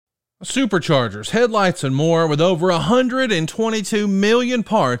Superchargers, headlights, and more. With over 122 million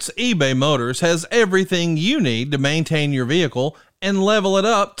parts, eBay Motors has everything you need to maintain your vehicle and level it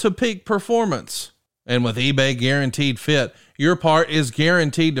up to peak performance. And with eBay Guaranteed Fit, your part is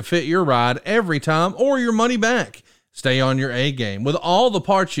guaranteed to fit your ride every time or your money back. Stay on your A game with all the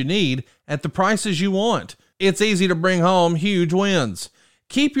parts you need at the prices you want. It's easy to bring home huge wins.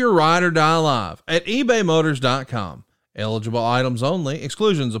 Keep your ride or die alive at ebaymotors.com. Eligible items only.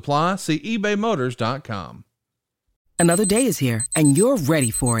 Exclusions apply. See ebaymotors.com. Another day is here, and you're ready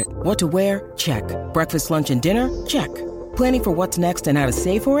for it. What to wear? Check. Breakfast, lunch, and dinner? Check. Planning for what's next and how to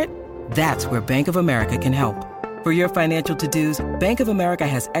save for it? That's where Bank of America can help. For your financial to-dos, Bank of America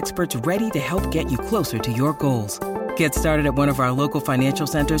has experts ready to help get you closer to your goals. Get started at one of our local financial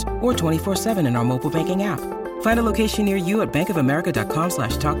centers or 24/7 in our mobile banking app. Find a location near you at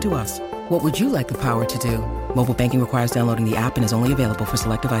bankofamerica.com/talktous. What would you like the power to do? Mobile banking requires downloading the app and is only available for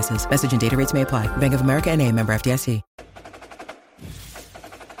select devices. Message and data rates may apply. Bank of America N.A., member FDIC.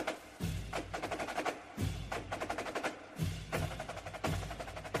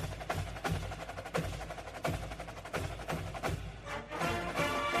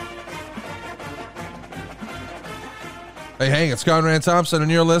 Hey, it's Conrad Thompson,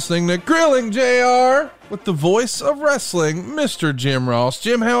 and you're listening to Grilling JR with the voice of wrestling, Mr. Jim Ross.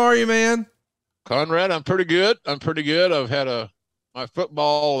 Jim, how are you, man? Conrad, I'm pretty good. I've had my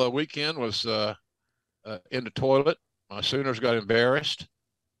football weekend was in the toilet. My Sooners got embarrassed,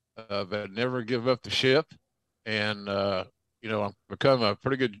 but never give up the ship. And, I've become a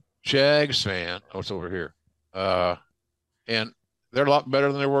pretty good Jags fan. Oh, it's over here. And they're a lot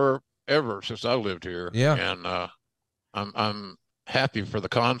better than they were ever since I lived here. Yeah. And, I'm happy for the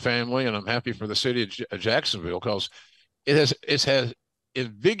Khan family, and I'm happy for the city of Jacksonville, because it has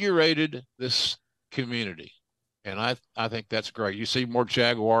invigorated this community, and I think that's great. You see more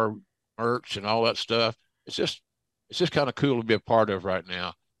Jaguar merch and all that stuff. It's just kind of cool to be a part of right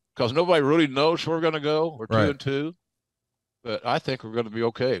now, because nobody really knows where we're going to go. We're 2-2, but I think we're going to be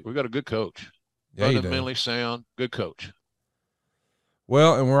okay. We've got a good coach, fundamentally sound, good coach.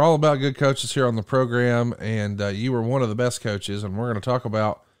 Well, and we're all about good coaches here on the program, and you were one of the best coaches, and we're going to talk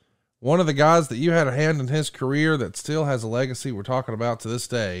about one of the guys that you had a hand in his career that still has a legacy we're talking about to this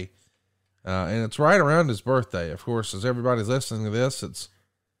day, and it's right around his birthday. Of course, as everybody's listening to this, it's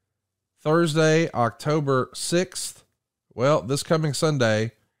Thursday, October 6th. Well, this coming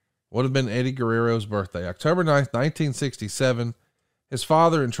Sunday would have been Eddie Guerrero's birthday, October 9th, 1967. His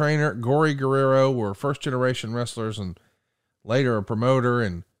father and trainer, Gory Guerrero, were first-generation wrestlers and later a promoter,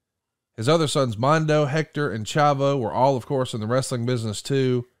 and his other sons, Mondo, Hector, and Chavo, were all, of course, in the wrestling business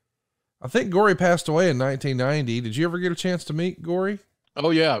too. I think Gory passed away in 1990. Did you ever get a chance to meet Gory?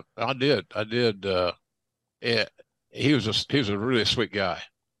 Oh yeah, I did. He was a really sweet guy,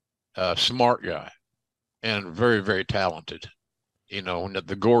 smart guy, and very, very talented. And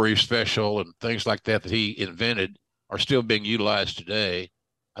the Gory special and things like that he invented are still being utilized today.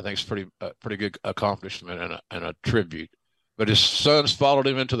 I think it's pretty good accomplishment and a tribute. But his sons followed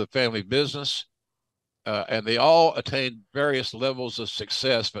him into the family business, and they all attained various levels of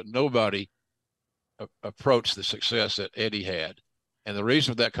success, but nobody approached the success that Eddie had. And the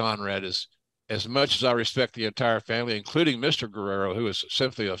reason for that, Conrad, is as much as I respect the entire family, including Mr. Guerrero, who is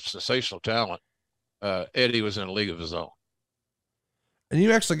simply a sensational talent, Eddie was in a league of his own. And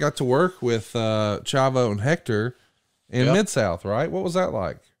you actually got to work with Chavo and Hector in Mid-South, right? What was that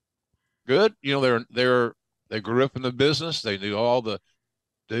like? Good. They grew up in the business. They knew all the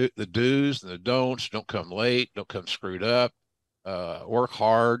do's and the don'ts. Don't come late. Don't come screwed up. Work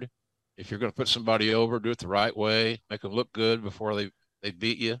hard. If you're going to put somebody over, do it the right way. Make them look good before they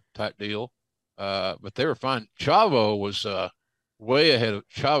beat you, type deal. But they were fine. Chavo was way ahead of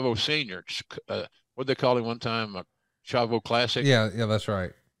Chavo Senior. What they call him one time? Chavo Classic. Yeah, that's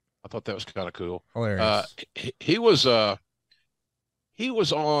right. I thought that was kind of cool. Hilarious. He was on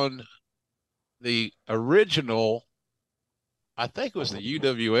the original, I think it was the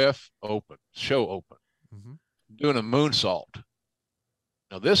UWF show open, doing a moonsault.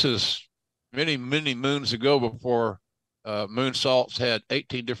 Now this is many, many moons ago, before moonsaults had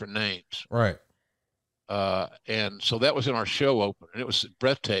 18 different names. Right. And so that was in our show open, and it was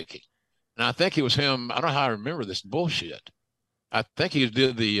breathtaking. And I think it was him. I don't know how I remember this bullshit. I think he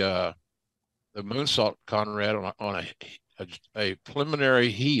did the moonsault, Conrad, on a preliminary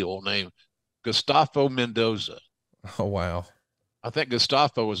heel named Gustavo Mendoza. Oh, wow. I think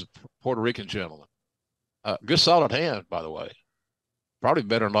Gustavo was a Puerto Rican gentleman. Good solid hand, by the way. Probably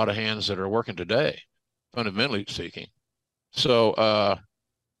better than a lot of hands that are working today, fundamentally speaking. So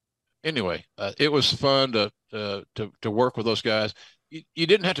anyway, it was fun to work with those guys. you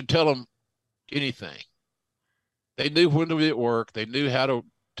didn't have to tell them anything. They knew when to be at work. They knew how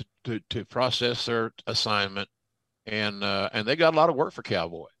to process their assignment, and they got a lot of work for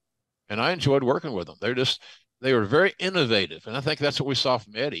Cowboy. And I enjoyed working with them. They were very innovative, and I think that's what we saw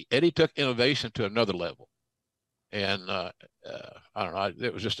from Eddie. Eddie took innovation to another level, and I don't know.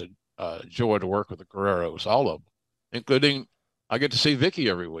 It was just a joy to work with the Guerreros, all of them, including I get to see Vicky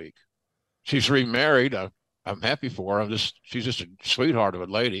every week. She's remarried. I'm happy for her. She's just a sweetheart of a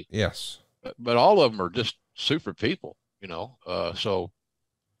lady. Yes. But all of them are just super people, so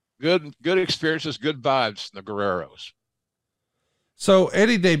good experiences, good vibes in the Guerreros. So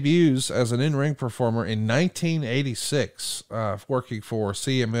Eddie debuts as an in-ring performer in 1986, working for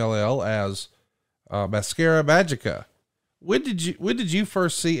CMLL as Mascara Magica. When did you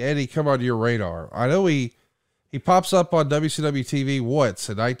first see Eddie come onto your radar? I know he pops up on WCW TV once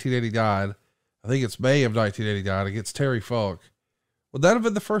in 1989. I think it's May of 1989 against Terry Funk. Would that have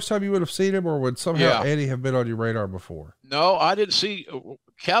been the first time you would have seen him, or would somehow Eddie have been on your radar before? No, I didn't see.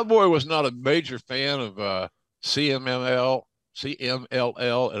 Cowboy was not a major fan of CMLL,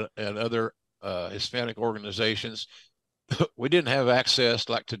 and other Hispanic organizations. We didn't have access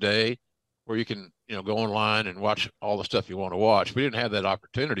like today, where you can go online and watch all the stuff you want to watch. We didn't have that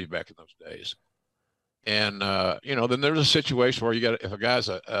opportunity back in those days. And then there's a situation where if a guy's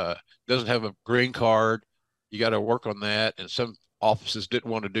doesn't have a green card, you got to work on that, and some offices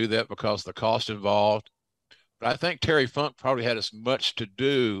didn't want to do that because of the cost involved. But I think Terry Funk probably had as much to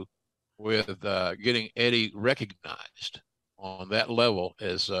do with getting Eddie recognized on that level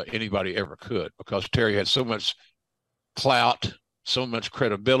as anybody ever could, because Terry had so much clout, so much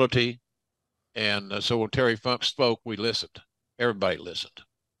credibility. And so when Terry Funk spoke, we listened. Everybody listened.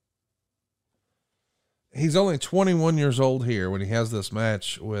 He's only 21 years old here when he has this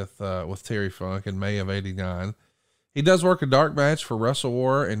match with Terry Funk in May of '89. He does work a dark match for Wrestle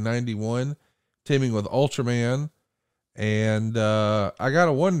War in '91, teaming with Ultraman. And I got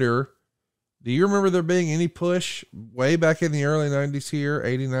to wonder, do you remember there being any push way back in the early 90s here,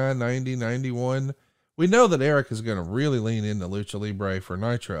 89, 90, 91? We know that Eric is going to really lean into Lucha Libre for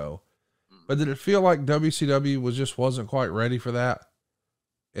Nitro. But did it feel like WCW wasn't quite ready for that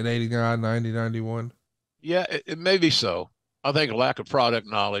in 89, 90, 91? Yeah, it may be so. I think a lack of product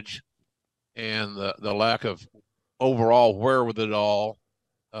knowledge and the lack of overall wherewithal,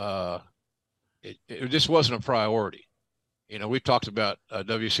 it just wasn't a priority. We've talked about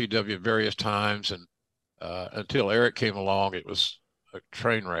WCW at various times, and until Eric came along, it was a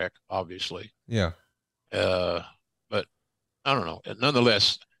train wreck, obviously. Yeah. But I don't know.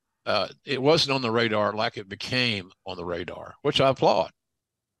 Nonetheless, it wasn't on the radar like it became on the radar, which I applaud.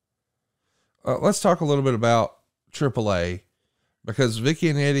 Let's talk a little bit about AAA, because Vicky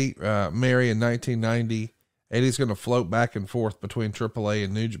and Eddie marry in 1990. Eddie's going to float back and forth between AAA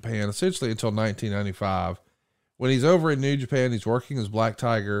and New Japan essentially until 1995. When he's over in New Japan, he's working as Black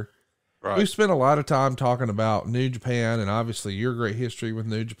Tiger. Right. We've spent a lot of time talking about New Japan, and obviously your great history with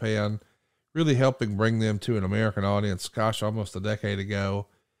New Japan, really helping bring them to an American audience, gosh, almost a decade ago.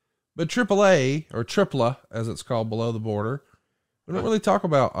 But AAA, or Tripla, as it's called below the border, we don't really talk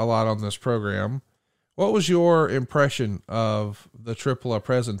about a lot on this program. What was your impression of the AAA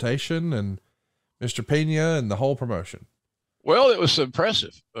presentation and Mr. Pena and the whole promotion? Well, it was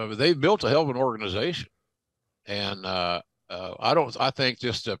impressive. They built a hell of an organization. And I think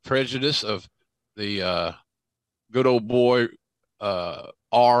just the prejudice of the good old boy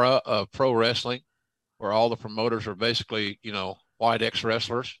aura of pro wrestling, where all the promoters are basically, white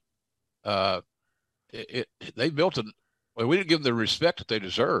ex-wrestlers. They built we didn't give them the respect that they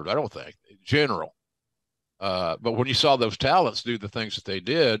deserved, I don't think, in general. But when you saw those talents do the things that they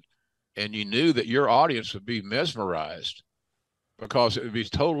did, and you knew that your audience would be mesmerized because it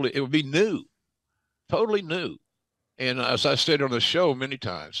would be new, totally new. And as I said on the show many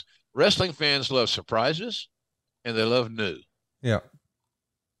times, wrestling fans love surprises and they love new. Yeah.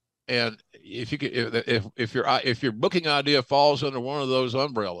 And if your booking idea falls under one of those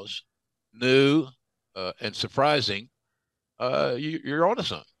umbrellas, new and surprising, you're onto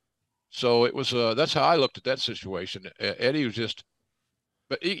something. So it was that's how I looked at that situation. Eddie was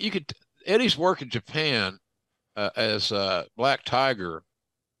but Eddie's work in Japan as Black Tiger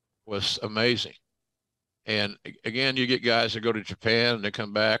was amazing. And again, you get guys that go to Japan and they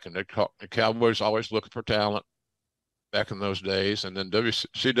come back, and the Cowboys always looking for talent back in those days. And then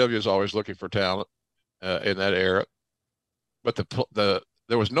WCW is always looking for talent in that era. But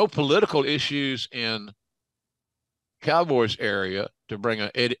there was no political issues in Cowboys area to bring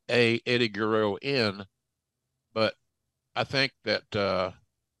Eddie Guerrero in. But I think that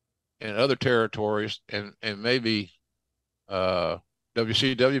in other territories and maybe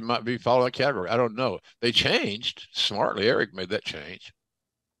WCW might be following that category. I don't know. They changed smartly. Eric made that change.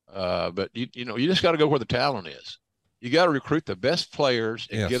 But you just got to go where the talent is. You got to recruit the best players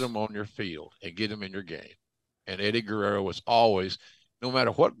and get them on your field and get them in your game. And Eddie Guerrero was always, no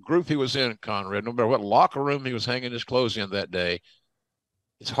matter what group he was in, Conrad, no matter what locker room he was hanging his clothes in that day,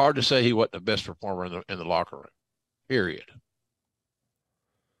 it's hard to say he wasn't the best performer in the locker room. Period.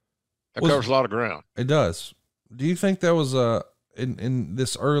 That covers a lot of ground. It does. Do you think that was in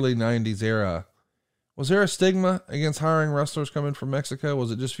this early 90s era, was there a stigma against hiring wrestlers coming from Mexico?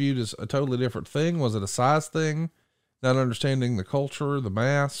 Was it just viewed as a totally different thing? Was it a size thing? Not understanding the culture, the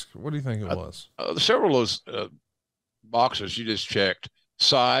mask? What do you think it was? Several of those boxes you just checked.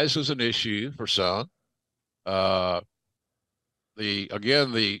 Size was an issue for some. The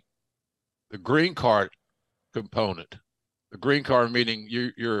green card component. The green card meaning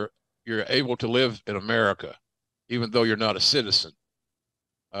you're able to live in America, even though you're not a citizen.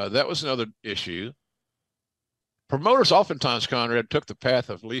 That was another issue. Promoters oftentimes, Conrad, took the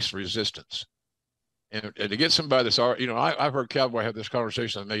path of least resistance. And to get somebody that's, I've heard Cowboy have this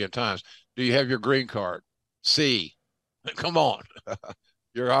conversation a million times. Do you have your green card? C. Come on.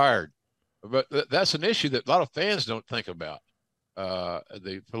 You're hired. But that's an issue that a lot of fans don't think about,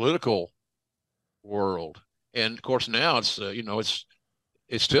 the political world. And, of course, now it's,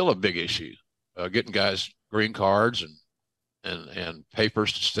 it's still a big issue, getting guys green cards and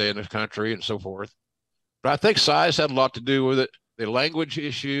papers to stay in the country and so forth. But I think size had a lot to do with it. The language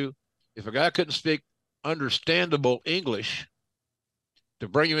issue. If a guy couldn't speak understandable English, to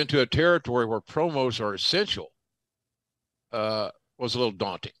bring him into a territory where promos are essential was a little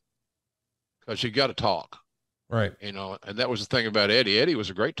daunting, because you got to talk, right? And that was the thing about Eddie. Eddie was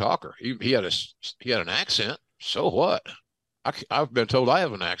a great talker. He had an accent. So what? I've been told I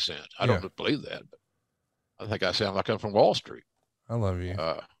have an accent. I don't believe that, but I think I sound like I'm from Wall Street. I love you.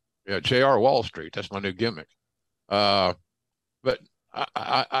 J.R. Wall Street. That's my new gimmick. But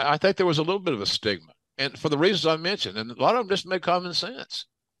I think there was a little bit of a stigma, and for the reasons I mentioned, and a lot of them just made common sense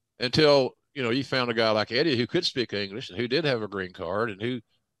until, you found a guy like Eddie who could speak English and who did have a green card and who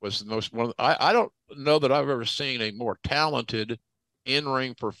was the most I don't know that I've ever seen a more talented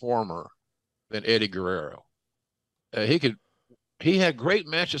in-ring performer than Eddie Guerrero. He had great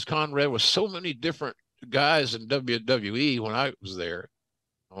matches, Conrad, with so many different guys in WWE when I was there.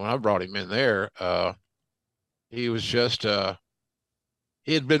 When I brought him in there, he was just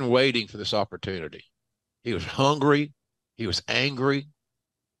he had been waiting for this opportunity. He was hungry. He was angry.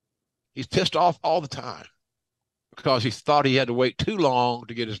 He's pissed off all the time because he thought he had to wait too long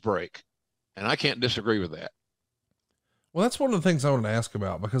to get his break. And I can't disagree with that. Well, that's one of the things I wanted to ask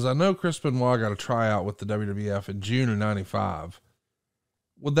about, because I know Chris Benoit got a tryout with the WWF in June of '95.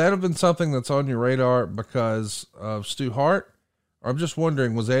 Would that have been something that's on your radar because of Stu Hart? Or I'm just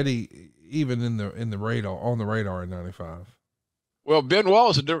wondering, was Eddie even on the radar in '95? Well, Benoit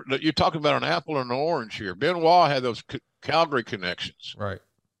was you're talking about an apple and an orange here. Benoit had those Calgary connections, right?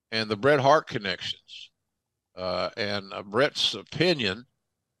 And the Bret Hart connections, and Bret's opinion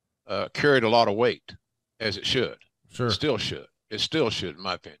carried a lot of weight, as it should. Sure, it still should. It still should, in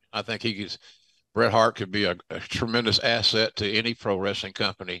my opinion. I think Bret Hart could be a tremendous asset to any pro wrestling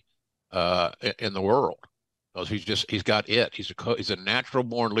company in the world, because he's got it. He's a natural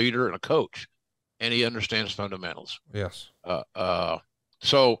born leader and a coach, and he understands fundamentals. Yes. And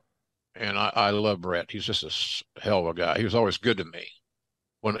I love Bret. He's just a hell of a guy. He was always good to me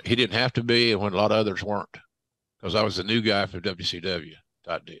when he didn't have to be, and when a lot of others weren't, because I was the new guy for WCW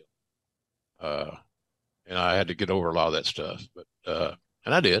type deal. And I had to get over a lot of that stuff, but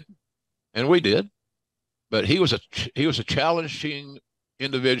and I did, and we did. But he was a challenging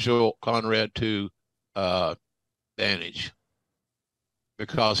individual, Conrad, to manage,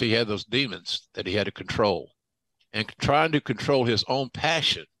 because he had those demons that he had to control, and trying to control his own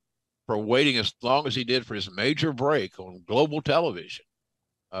passion for waiting as long as he did for his major break on global television.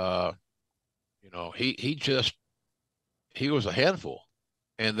 He was a handful.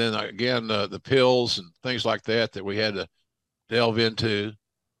 And then again, the pills and things like that we had to delve into.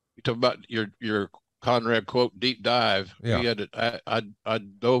 You talk about your Conrad quote, deep dive. Yeah. I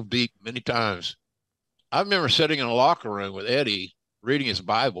dove deep many times. I remember sitting in a locker room with Eddie, reading his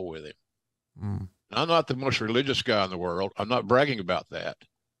Bible with him. Mm. I'm not the most religious guy in the world. I'm not bragging about that.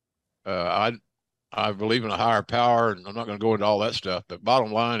 I believe in a higher power, and I'm not going to go into all that stuff. But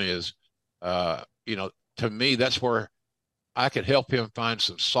bottom line is, to me, that's where I could help him find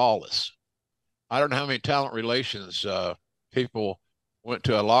some solace. I don't know how many talent relations people went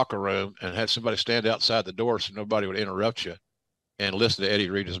to a locker room and had somebody stand outside the door so nobody would interrupt you and listen to Eddie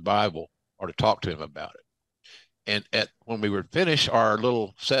read his Bible or to talk to him about it. And when we would finish our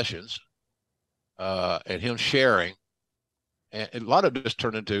little sessions, and him sharing, and a lot of this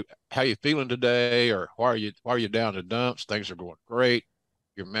turned into how you feeling today, or why are you down the dumps? Things are going great.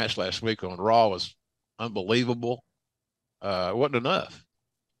 Your match last week on Raw was unbelievable. It wasn't enough.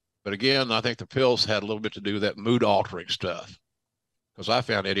 But again, I think the pills had a little bit to do with that mood altering stuff, because I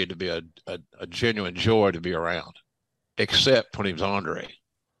found Eddie to be a genuine joy to be around, except when he was Andre.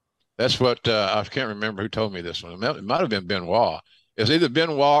 That's what I can't remember who told me this one. It might have been Benoit. It's either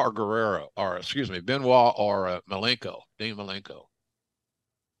Benoit or Guerrero, or excuse me, Benoit or Malenko, Dean Malenko.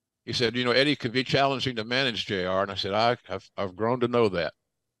 He said, Eddie could be challenging to manage JR, and I said, I've grown to know that.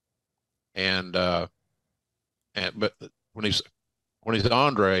 But when he's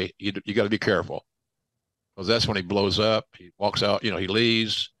Andre, you got to be careful, because that's when he blows up. He walks out, he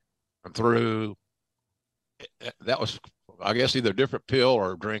leaves from through. That was, I guess, either a different pill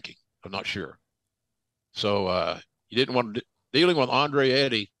or drinking. I'm not sure. So you didn't want to. Dealing with Andre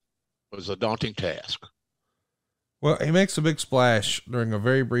Eddie was a daunting task. Well, he makes a big splash during a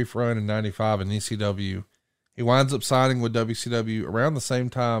very brief run in '95 in ECW. He winds up signing with WCW around the same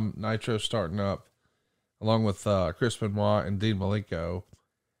time Nitro's starting up, along with Chris Benoit and Dean Malenko.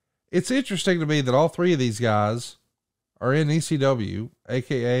 It's interesting to me that all three of these guys are in ECW,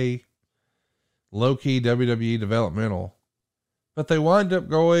 aka low-key WWE developmental, but they wind up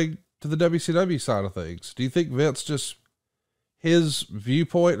going to the WCW side of things. Do you think Vince just, his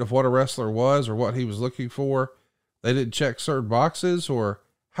viewpoint of what a wrestler was or what he was looking for, they didn't check certain boxes? Or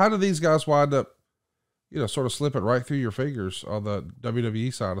how do these guys wind up, sort of slipping right through your fingers on the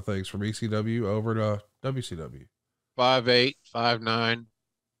WWE side of things from ECW over to WCW? 5'8", 5'9",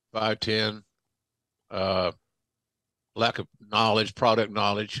 5'10", lack of knowledge, product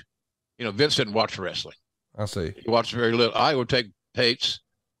knowledge. Vince didn't watch wrestling. I see. He watched very little. I would take tapes.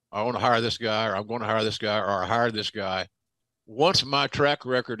 I want to hire this guy, or I'm going to hire this guy, or I hired this guy. Once my track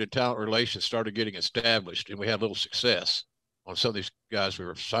record and talent relations started getting established, and we had a little success on some of these guys we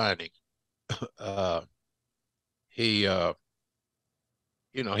were signing, he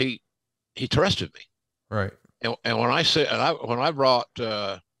trusted me. Right. And when I said, when I brought,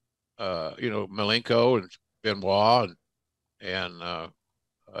 Malenko and Benoit and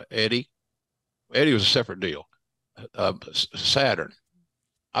Eddie was a separate deal. Saturn,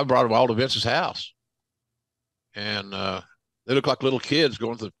 I brought them all to Vince's house, and they look like little kids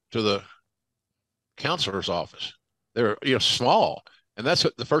going to the counselor's office. They're small, and that's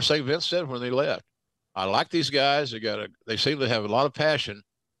what the first thing Vince said when they left. I like these guys. They seem to have a lot of passion,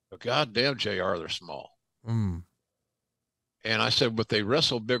 but goddamn, JR, they're small. Mm. And I said, but they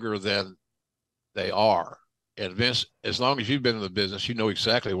wrestle bigger than they are. And Vince, as long as you've been in the business, you know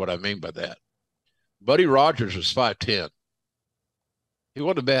exactly what I mean by that. Buddy Rogers was 5'10". He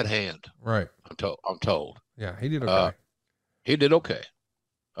wasn't a bad hand. Right. I'm told. Yeah, he did okay. He did okay.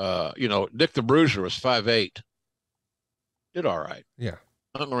 Dick the Bruiser was 5'8". Did all right. Yeah.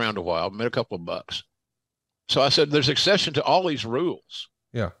 Hung around a while, made a couple of bucks. So I said, there's exception to all these rules.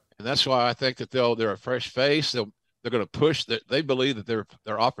 Yeah. And that's why I think that they're a fresh face. They're going to push that. They believe that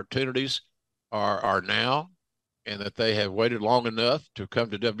their opportunities are now, and that they have waited long enough to come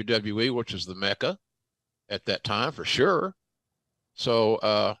to WWE, which is the Mecca at that time for sure. So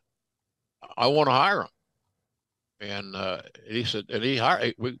I want to hire him. And he said, and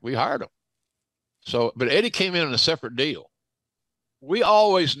we hired him. So, but Eddie came in a separate deal. We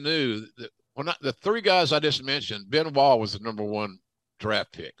always knew that the three guys I just mentioned, Benoit was the number one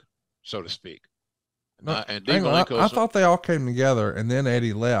draft pick, so to speak. And Dean Malenko, I thought they all came together, and then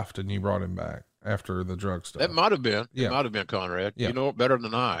Eddie left, and you brought him back after the drug stuff. That might have been. Yeah. It might have been, Conrad. Yeah. You know it better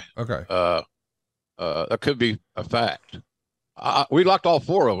than I. Okay. That could be a fact. We liked all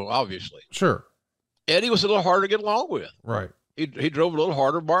four of them, obviously. Sure. Eddie was a little harder to get along with. Right. He drove a little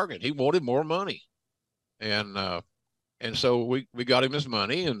harder bargain. He wanted more money, and so we got him his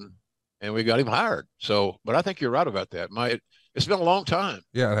money, and we got him hired. So, but I think you're right about that. It's been a long time.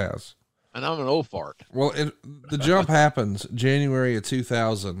 Yeah, it has. And I'm an old fart. Well, the jump happens January of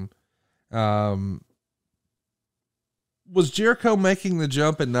 2000. Was Jericho making the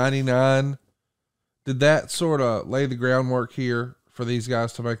jump in 99? Did that sort of lay the groundwork here for these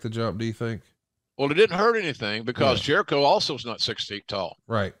guys to make the jump, do you think? Well, it didn't hurt anything because Jericho also is not 6 feet tall.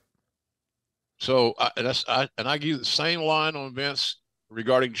 Right. So I give you the same line on Vince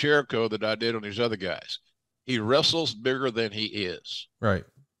regarding Jericho that I did on these other guys. He wrestles bigger than he is. Right.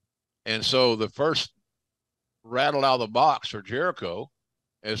 And so the first rattle out of the box for Jericho,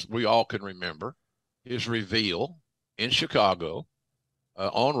 as we all can remember, his reveal in Chicago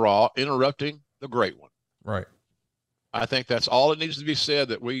on Raw, interrupting the Great One. Right. I think that's all it needs to be said,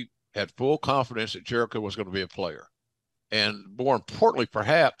 that we had full confidence that Jericho was going to be a player. And more importantly,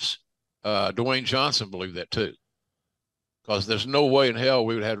 perhaps, Dwayne Johnson believed that too. Because there's no way in hell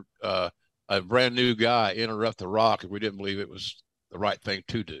we would have a brand new guy interrupt the Rock if we didn't believe it was the right thing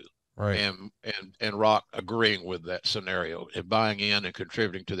to do. Right. And Rock agreeing with that scenario and buying in and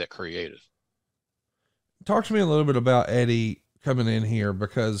contributing to that creative. Talk to me a little bit about Eddie coming in here,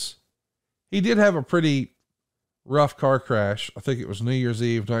 because he did have a pretty rough car crash. I think it was New Year's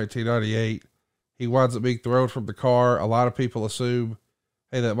Eve, 1998. He winds up being thrown from the car. A lot of people assume,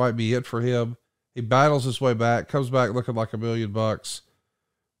 hey, that might be it for him. He battles his way back, comes back looking like $1 million.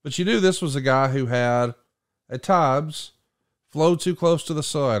 But you knew this was a guy who had, at times, flown too close to the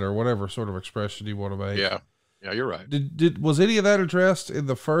sun, or whatever sort of expression you want to make. Yeah, you're right. Was any of that addressed in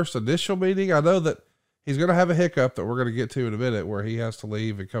the first initial meeting? I know that he's going to have a hiccup that we're going to get to in a minute where he has to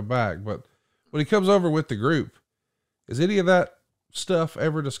leave and come back. But when he comes over with the group, is any of that stuff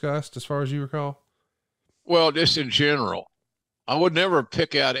ever discussed as far as you recall? Well, just in general, I would never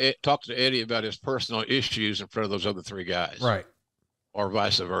talk to Eddie about his personal issues in front of those other three guys. Right. Or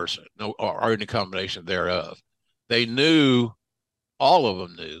vice versa. No, or any combination thereof. They knew, all of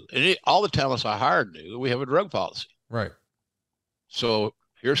them knew, and all the talents I hired knew, we have a drug policy. Right. So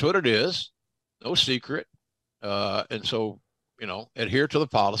here's what it is. No secret. And so, adhere to the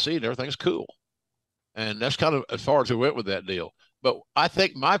policy and everything's cool. And that's kind of as far as we went with that deal. But I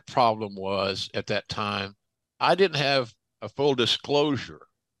think my problem was at that time, I didn't have a full disclosure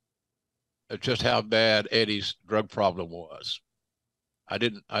of just how bad Eddie's drug problem was. I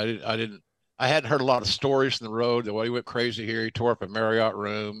hadn't heard a lot of stories from the road, the way he went crazy here. He tore up a Marriott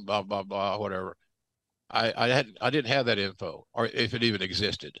room, blah, blah, blah, whatever. I didn't have that info, or if it even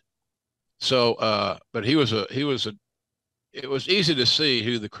existed. So, but it was easy to see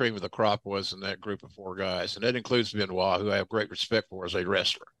who the cream of the crop was in that group of four guys. And that includes Benoit, who I have great respect for as a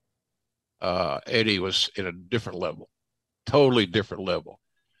wrestler. Eddie was in a different level, totally different level.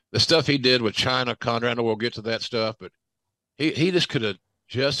 The stuff he did with China, Conrad, I know we'll get to that stuff, but he just could have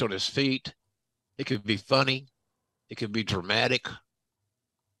just on his feet. He could be funny. He could be dramatic.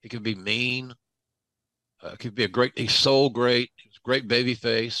 He could be mean. Could be he's so great. He's a great baby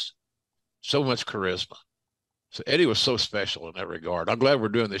face. So much charisma. So Eddie was so special in that regard. I'm glad we're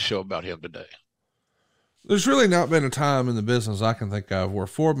doing this show about him today. There's really not been a time in the business I can think of where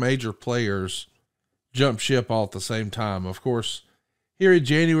four major players jump ship all at the same time. Of course, here in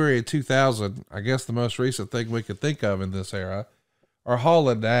January of 2000, I guess the most recent thing we could think of in this era are Hall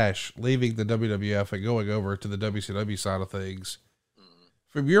and Nash leaving the WWF and going over to the WCW side of things.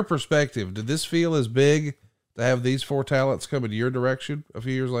 From your perspective, did this feel as big to have these four talents come in your direction a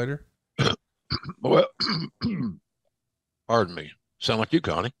few years later? Well, pardon me. Sound like you,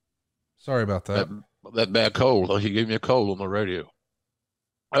 Connie. Sorry about that. That bad cold. He gave me a cold on the radio.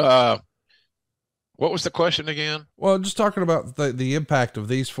 What was the question again? Well, just talking about the impact of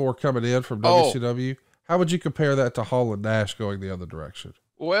these four coming in from WCW. How would you compare that to Hall and Nash going the other direction?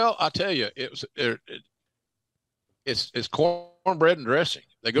 Well, I'll tell you, it's cornbread and dressing.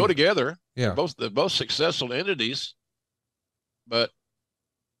 They go together. Yeah. They're both successful entities, but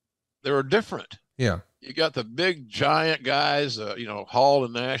they were different. Yeah. You got the big giant guys, Hall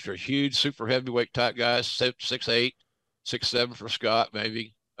and Nash are huge, super heavyweight type guys, 6'8", 6'7" for Scott,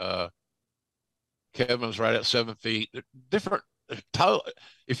 maybe. Kevin's right at 7 feet. They're different.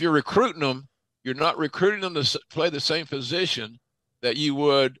 If you're recruiting them, you're not recruiting them to play the same position that you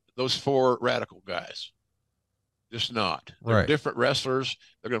would those four Radical guys. Just not. They're right. Different wrestlers.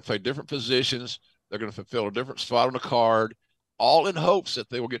 They're going to play different positions. They're going to fulfill a different spot on the card, all in hopes that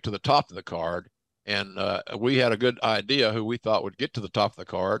they will get to the top of the card. And we had a good idea who we thought would get to the top of the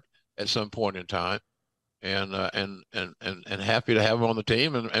card at some point in time, and happy to have them on the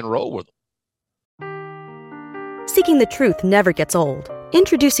team and roll with them. Seeking the truth never gets old.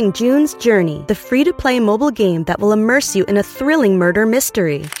 Introducing June's Journey, the free-to-play mobile game that will immerse you in a thrilling murder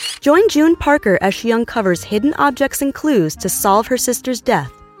mystery. Join June Parker as she uncovers hidden objects and clues to solve her sister's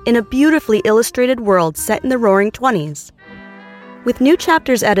death in a beautifully illustrated world set in the Roaring 20s. With new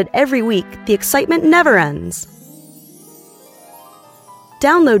chapters added every week, the excitement never ends.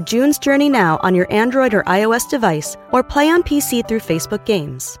 Download June's Journey now on your Android or iOS device, or play on PC through Facebook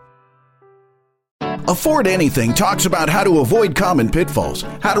Games. Afford Anything talks about how to avoid common pitfalls,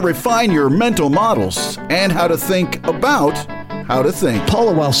 how to refine your mental models, and how to think about how to think.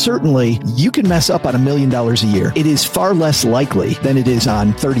 Paula, while certainly you can mess up on $1 million a year, it is far less likely than it is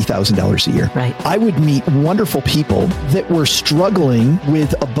on $30,000 a year. Right. I would meet wonderful people that were struggling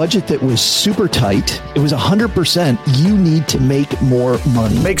with a budget that was super tight. It was 100% you need to make more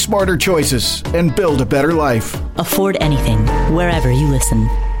money. Make smarter choices and build a better life. Afford Anything, wherever you listen.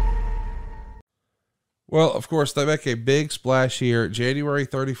 Well, of course, they make a big splash here, January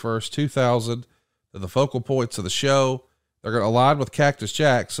 31st, 2000. They're the focal points of the show. They're going to align with Cactus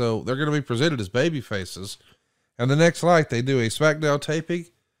Jack, so they're going to be presented as baby faces. And the next night, they do a SmackDown taping,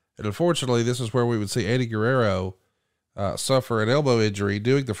 and unfortunately, this is where we would see Eddie Guerrero suffer an elbow injury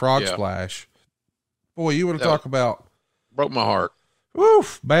doing the frog splash. Boy, you want to talk about... Broke my heart.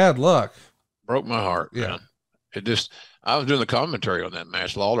 Woof, bad luck. Broke my heart, man. I was doing the commentary on that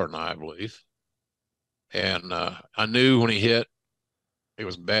match, Lawler and I believe. And I knew when he hit, it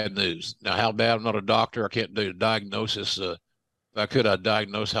was bad news. Now, how bad? I'm not a doctor. I can't do a diagnosis. If I could, I'd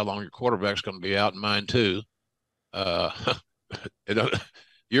diagnose how long your quarterback's going to be out, and mine too.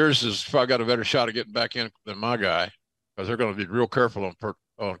 Yours has probably got a better shot of getting back in than my guy, because they're going to be real careful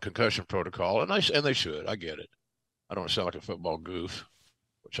on concussion protocol, and they should. I get it. I don't sound like a football goof,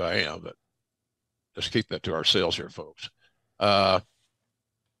 which I am, but let's keep that to ourselves here, folks. I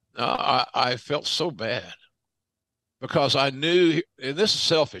felt so bad because I knew, and this is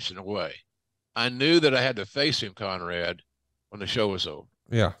selfish in a way, I knew that I had to face him, Conrad, when the show was over.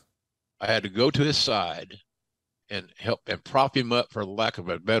 Yeah. I had to go to his side and help and prop him up, for lack of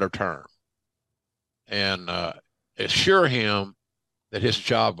a better term, and assure him that his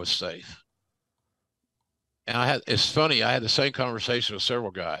job was safe. And it's funny, I had the same conversation with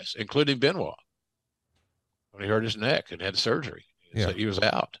several guys, including Benoit, when he hurt his neck and had surgery. He was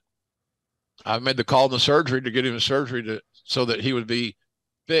out. I made the call in the surgery to get him a surgery so that he would be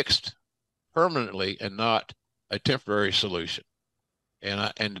fixed permanently and not a temporary solution.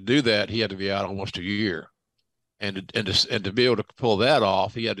 And to do that, he had to be out almost a year. And to be able to pull that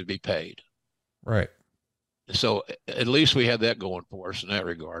off, he had to be paid. Right. So at least we had that going for us in that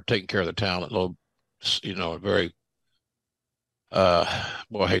regard, taking care of the talent. Very, I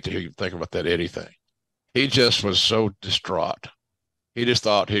hate to hear you think about that Eddie thing. He just was so distraught. He just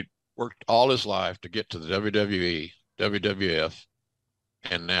thought he'd worked all his life to get to the WWE, WWF,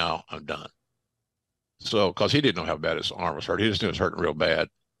 and now I'm done. So, because he didn't know how bad his arm was hurt. He just knew it was hurting real bad.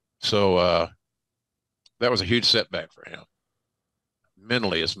 So that was a huge setback for him.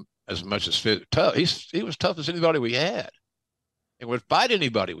 Mentally, as much as tough. He was tough as anybody we had. And would fight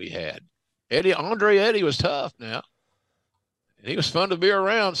anybody we had. Andre Eddie was tough now. And he was fun to be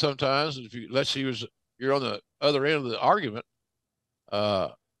around sometimes. You're on the other end of the argument.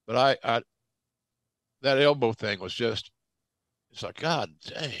 But that elbow thing was it's like, God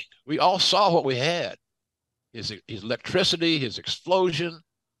dang. We all saw what we had. His electricity, his explosion,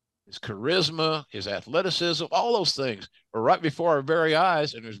 his charisma, his athleticism, all those things were right before our very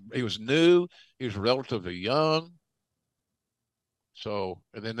eyes. And he was new. He was relatively young. So,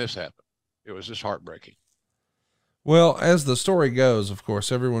 and then this happened. It was just heartbreaking. Well, as the story goes, of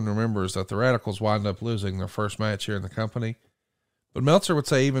course, everyone remembers that the Radicals wind up losing their first match here in the company. But Meltzer would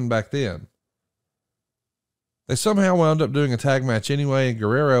say even back then, they somehow wound up doing a tag match anyway, and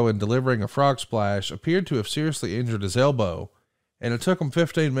Guerrero, in delivering a frog splash, appeared to have seriously injured his elbow, and it took him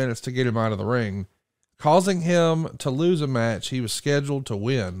 15 minutes to get him out of the ring, causing him to lose a match he was scheduled to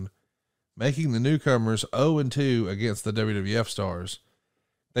win, making the newcomers 0-2 against the WWF stars.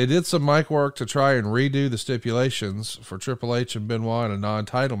 They did some mic work to try and redo the stipulations for Triple H and Benoit in a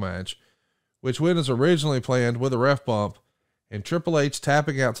non-title match, which went as originally planned with a ref bump, and Triple H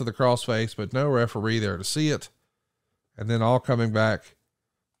tapping out to the crossface, but no referee there to see it, and then all coming back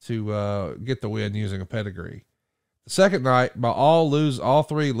to get the win using a pedigree. The second night, by all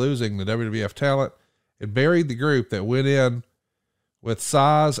three losing the WWF talent, it buried the group that went in with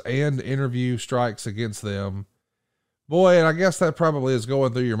size and interview strikes against them. Boy, and I guess that probably is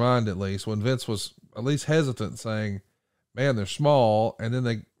going through your mind at least, when Vince was at least hesitant, saying, man, they're small, and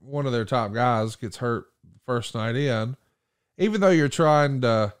then one of their top guys gets hurt first night in. Even though you're trying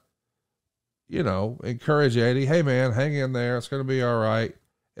to, encourage Eddie, hey man, hang in there, it's going to be all right.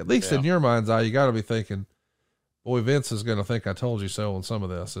 At least in your mind's eye, you got to be thinking, boy, Vince is going to think I told you so on some of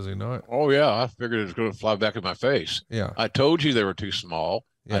this, is he not? Oh yeah, I figured it was going to fly back in my face. Yeah, I told you they were too small.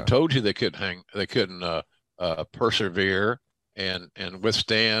 Yeah. I told you they couldn't persevere and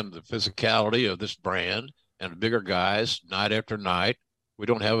withstand the physicality of this brand and bigger guys night after night. We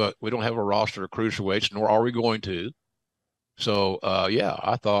don't have a roster of cruiserweights, nor are we going to. So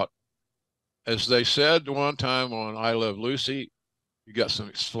I thought, as they said one time on I Love Lucy, you got some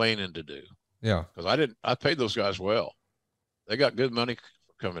explaining to do. Yeah, because I paid those guys well. They got good money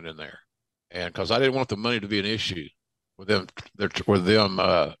coming in there, and because I didn't want the money to be an issue with them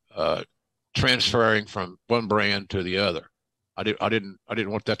transferring from one brand to the other. I didn't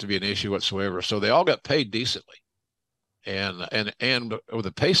want that to be an issue whatsoever. So they all got paid decently, and with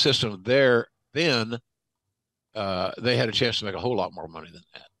the pay system there then, they had a chance to make a whole lot more money than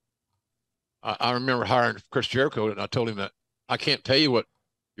that. I remember hiring Chris Jericho, and I told him that I can't pay you what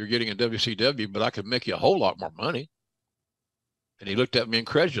you're getting in WCW, but I could make you a whole lot more money. And he looked at me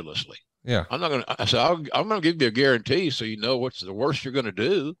incredulously. Yeah. I said, I'm going to give you a guarantee so you know what's the worst you're going to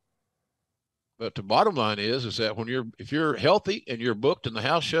do. But the bottom line is that if you're healthy and you're booked in the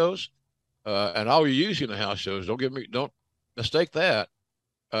house shows, and all you use in the house shows, don't mistake that.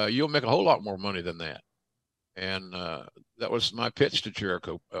 You'll make a whole lot more money than that. And that was my pitch to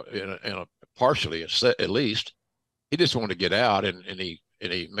Jericho, partially at least. He just wanted to get out, and he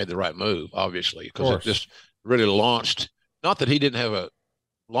made the right move, obviously, because it just really launched. Not that he didn't have a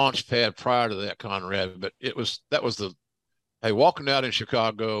launch pad prior to that, Conrad, but that was hey, walking out in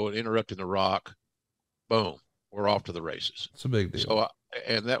Chicago and interrupting The Rock, boom, we're off to the races. It's a big deal. So,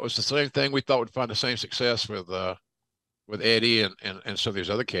 and that was the same thing. We thought we'd find the same success with Eddie and some of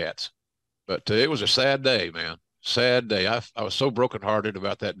these other cats. But it was a sad day, man. Sad day. I was so brokenhearted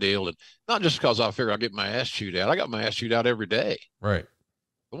about that deal. And not just because I figured I'd get my ass chewed out. I got my ass chewed out every day. Right.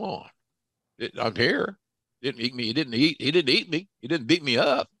 Come on. I'm here. Didn't eat me. He didn't eat me. He didn't beat me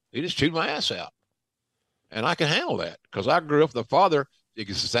up. He just chewed my ass out. And I can handle that because I grew up with a father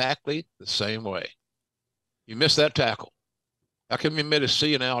exactly the same way. You missed that tackle. How come you made a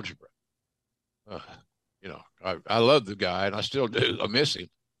C in algebra? I love the guy, and I still do. I miss him.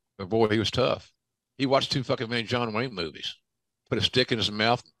 But boy, he was tough. He watched too fucking many John Wayne movies. Put a stick in his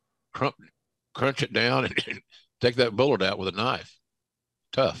mouth, crunch it down, and take that bullet out with a knife.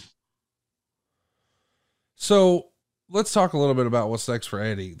 Tough. So let's talk a little bit about what's next for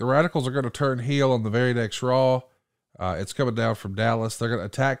Eddie. The Radicals are going to turn heel on the very next Raw. It's coming down from Dallas. They're going to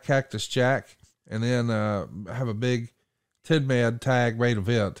attack Cactus Jack and then have a big 10-man tag main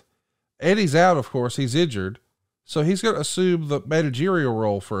event. Eddie's out, of course. He's injured. So he's going to assume the managerial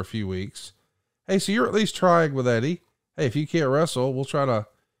role for a few weeks. Hey, so you're at least trying with Eddie. Hey, if you can't wrestle, we'll try to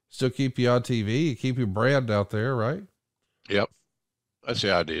still keep you on TV, keep your brand out there, right? Yep. That's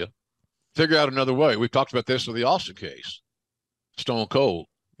the idea. Figure out another way. We've talked about this with the Austin case. Stone Cold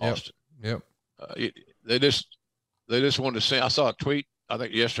Austin. Yep. They just wanted to say, I saw a tweet, I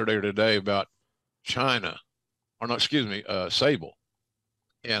think yesterday or today, about China, or no, excuse me, Sable.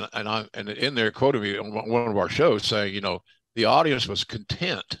 And in there quoted me on one of our shows saying, the audience was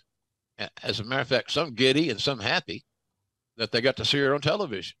content. As a matter of fact, some giddy and some happy that they got to see her on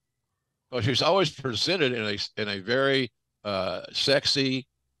television. Because she's always presented in a very sexy,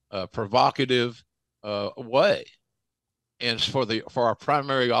 provocative way. And for our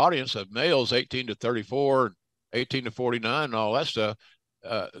primary audience of males 18 to 34, 18 to 49 and all that stuff,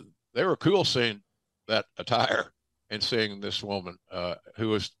 they were cool seeing that attire and seeing this woman who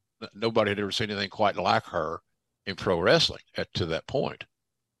was, nobody had ever seen anything quite like her in pro wrestling to that point.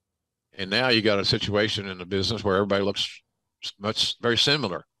 And now you got a situation in the business where everybody looks very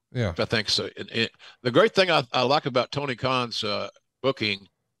similar. Yeah. I think so. The great thing I like about Tony Khan's booking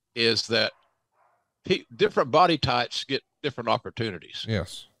is that different body types get different opportunities.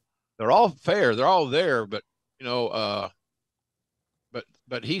 Yes. They're all fair. They're all there, but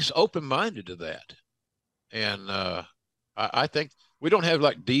but he's open-minded to that. And I think we don't have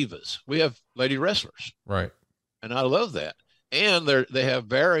like divas. We have lady wrestlers. Right. And I love that. And they have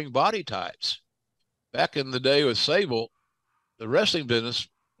varying body types. Back in the day with Sable, the wrestling business,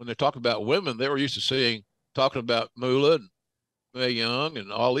 when they talk about women, they were used to talking about Moolah and Mae Young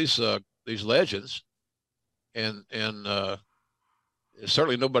and all these legends. And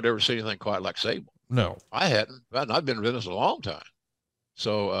certainly nobody ever seen anything quite like Sable. No. I hadn't. I've been in business a long time.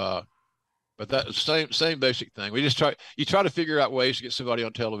 So, but that same basic thing. You try to figure out ways to get somebody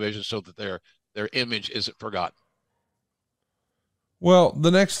on television so that their image isn't forgotten. Well, the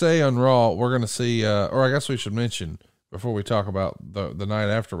next day on Raw, we're going to see, or I guess we should mention before we talk about the night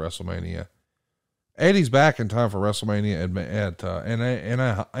after WrestleMania, Eddie's back in time for WrestleMania at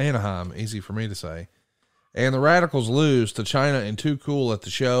Anaheim, easy for me to say. And the Radicals lose to China and Too Cool at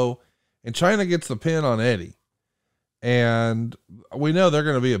the show, and China gets the pin on Eddie. And we know they're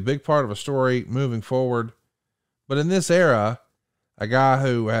going to be a big part of a story moving forward. But in this era, a guy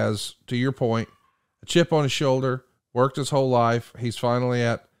who has, to your point, a chip on his shoulder, worked his whole life. He's finally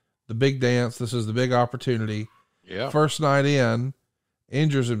at the big dance. This is the big opportunity. Yeah. First night in,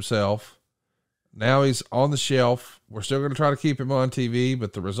 injures himself. Now he's on the shelf. We're still going to try to keep him on TV,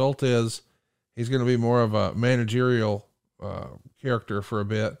 but the result is he's going to be more of a managerial character for a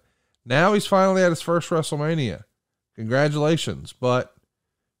bit. Now he's finally at his first WrestleMania. Congratulations. But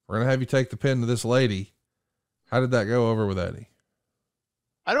we're going to have you take the pin to this lady. How did that go over with Eddie?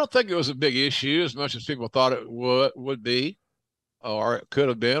 I don't think it was a big issue as much as people thought it would be, or it could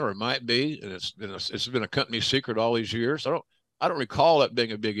have been, or it might be. And it's been a company secret all these years. I I don't recall that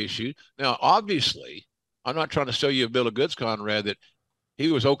being a big issue. Now, obviously, I'm not trying to sell you a bill of goods, Conrad, that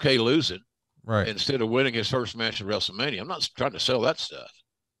he was okay losing Right. instead of winning his first match at WrestleMania. I'm not trying to sell that stuff.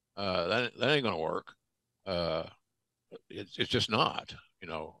 That ain't going to work. It's just not, you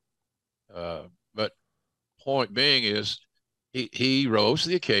know. But point being is he rose to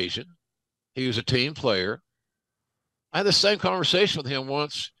the occasion. He was a team player. I had the same conversation with him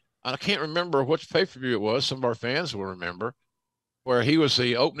once. I can't remember which pay-per-view it was. Some of our fans will remember, where he was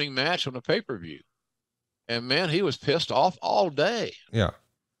the opening match on the pay-per-view. And, man, he was pissed off all day. Yeah.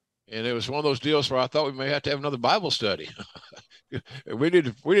 And it was one of those deals where I thought we may have to have another Bible study. we need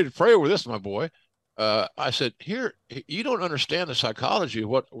to pray over this, my boy. I said, here, you don't understand the psychology of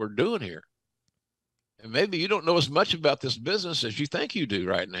what we're doing here. And maybe you don't know as much about this business as you think you do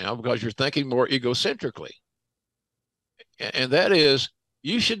right now because you're thinking more egocentrically. And that is,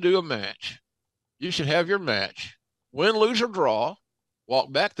 you should do a match. You should have your match, win, lose, or draw,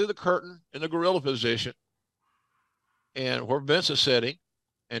 walk back through the curtain in the gorilla position, and where Vince is sitting,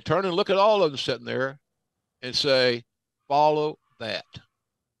 and turn and look at all of them sitting there and say, follow that.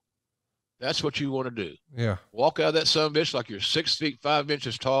 That's what you want to do. Yeah. Walk out of that son of a bitch like you're 6 feet 5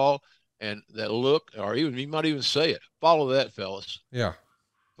 inches tall, and that look, or even you might even say it. Follow that, fellas. Yeah.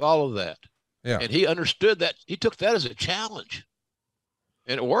 Follow that. Yeah. And he understood that. He took that as a challenge,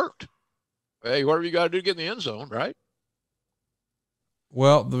 and it worked. Hey, whatever you got to do to get in the end zone, right?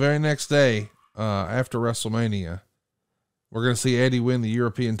 Well, the very next day, after WrestleMania, we're going to see Eddie win the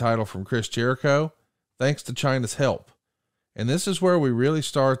European title from Chris Jericho, thanks to Chyna's help. And this is where we really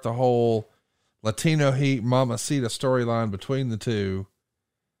start the whole Latino Heat Mamacita storyline between the two.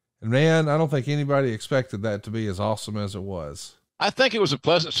 And man, I don't think anybody expected that to be as awesome as it was. I think it was a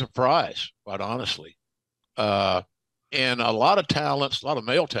pleasant surprise, quite honestly. And a lot of talents, a lot of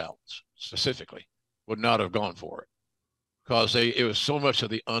male talents specifically, would not have gone for it because it was so much of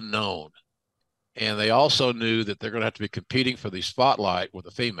the unknown. And they also knew that they're going to have to be competing for the spotlight with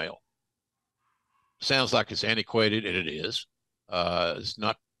a female. Sounds like it's antiquated, and it is. It's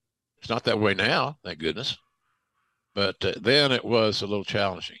not that way now, thank goodness. But then it was a little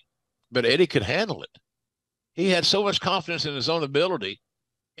challenging. But Eddie could handle it. He had so much confidence in his own ability,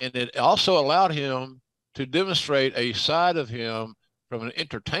 and it also allowed him to demonstrate a side of him from an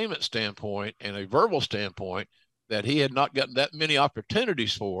entertainment standpoint and a verbal standpoint that he had not gotten that many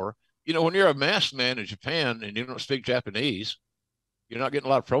opportunities for. You know, when you're a masked man in Japan and you don't speak Japanese, you're not getting a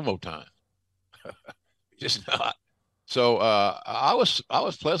lot of promo time. Just not. So I was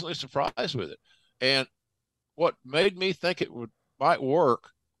pleasantly surprised with it. And what made me think it might work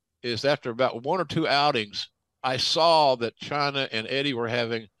is after about one or two outings, I saw that Chyna and Eddie were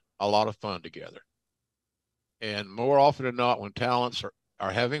having a lot of fun together. And more often than not, when talents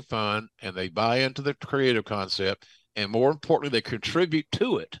are having fun and they buy into the creative concept, and more importantly, they contribute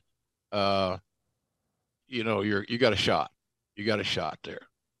to it, you know, you got a shot. You got a shot there.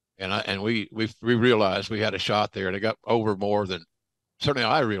 And we realized we had a shot there, and it got over more than certainly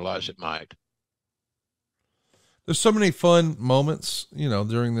I realized it might. There's so many fun moments, you know,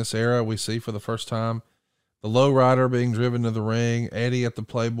 during this era we see for the first time. The lowrider being driven to the ring, Eddie at the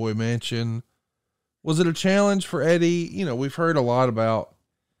Playboy Mansion. Was it a challenge for Eddie? You know, we've heard a lot about,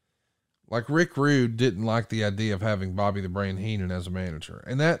 like, Rick Rude didn't like the idea of having Bobby the Brain Heenan as a manager.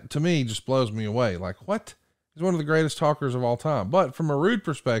 And that, to me, just blows me away. Like, what? He's one of the greatest talkers of all time. But from a Rude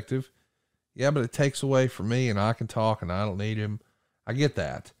perspective, yeah, but it takes away from me, and I can talk, and I don't need him. I get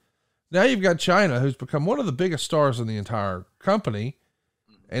that. Now you've got Chyna, who's become one of the biggest stars in the entire company,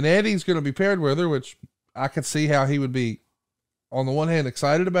 and Eddie's going to be paired with her, which I could see how he would be, on the one hand,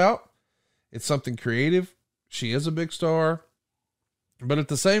 excited about. It's something creative. She is a big star. But at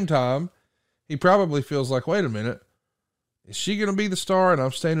the same time, he probably feels like, wait a minute, is she going to be the star and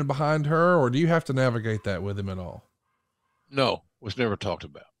I'm standing behind her, or do you have to navigate that with him at all? No, it was never talked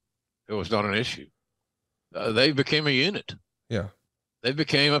about. It was not an issue. They became a unit. Yeah. They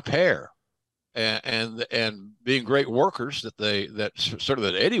became a pair, and being great workers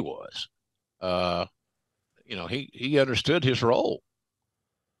that Eddie was, you know, he understood his role.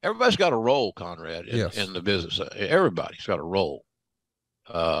 Everybody's got a role, Conrad, in the business. Everybody's got a role.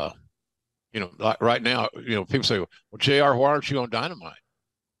 You know, like right now, you know, people say, well, JR, why aren't you on Dynamite?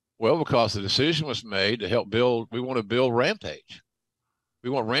 Well, because the decision was made to help build, we want to build Rampage. We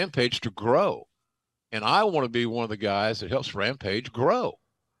want Rampage to grow. And I want to be one of the guys that helps Rampage grow.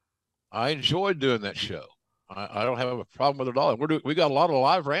 I enjoyed doing that show. I don't have a problem with it at all. And we got a lot of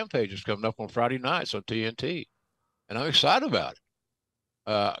live Rampages coming up on Friday nights on TNT. And I'm excited about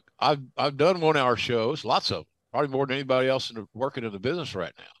it. I've done 1 hour shows, lots of them, probably more than anybody else working in the business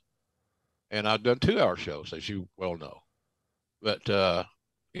right now. And I've done 2 hour shows, as you well know. but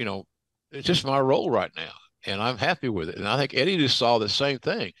you know, it's just my role right now, and I'm happy with it. And I think Eddie just saw the same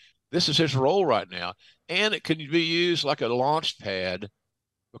thing. This is his role right now, and it can be used like a launch pad,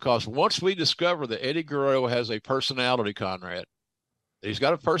 because once we discover that Eddie Guerrero has a personality, Conrad, that he's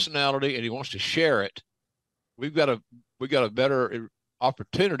got a personality and he wants to share it, we got a better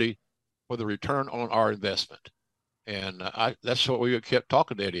opportunity for the return on our investment. And that's what we kept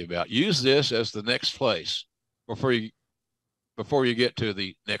talking to Eddie about. Use this as the next place before you get to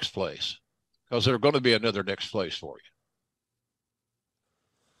the next place, because there's going to be another next place for you.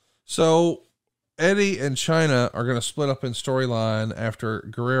 So Eddie and Chyna are going to split up in storyline after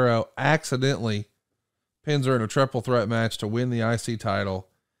Guerrero accidentally pins her in a triple threat match to win the IC title.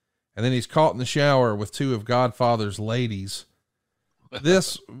 And then he's caught in the shower with two of Godfather's ladies.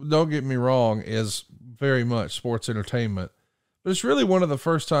 This, don't get me wrong, is very much sports entertainment, but it's really one of the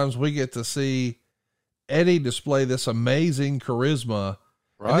first times we get to see Eddie display this amazing charisma.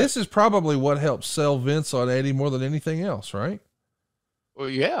 Right. And this is probably what helps sell Vince on Eddie more than anything else, right? Well,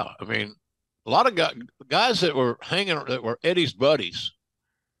 yeah. I mean, a lot of guys that were that were Eddie's buddies,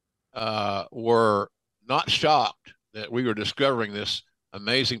 were not shocked that we were discovering this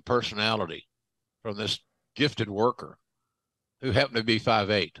amazing personality from this gifted worker who happened to be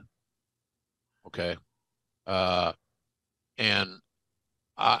 5'8". Okay. And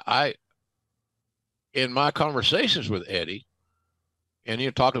I, in my conversations with Eddie,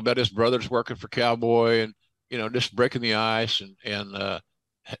 and talking about his brothers working for Cowboy and, just breaking the ice and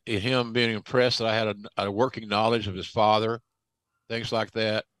him being impressed that I had a working knowledge of his father, things like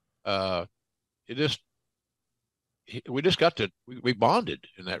that. We bonded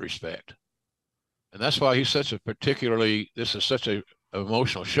in that respect. And that's why this is such a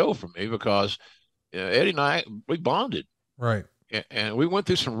emotional show for me, because Eddie and I, we bonded. Right. And we went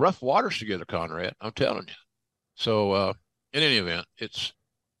through some rough waters together, Conrad, I'm telling you. So, in any event, it's,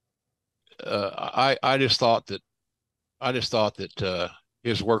 I just thought that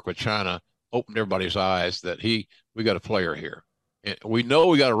his work with Chyna opened everybody's eyes that we got a player here. And we know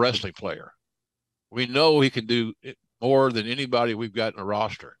we got a wrestling player. We know he can do more than anybody we've got in a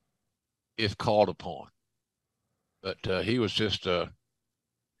roster if called upon. But he was just so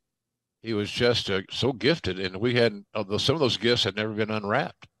gifted, and we had some of those gifts had never been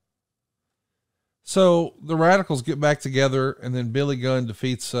unwrapped. So the Radicals get back together, and then Billy Gunn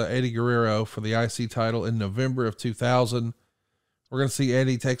defeats Eddie Guerrero for the IC title in November of 2000. We're going to see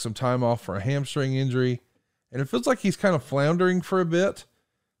Eddie take some time off for a hamstring injury, and it feels like he's kind of floundering for a bit,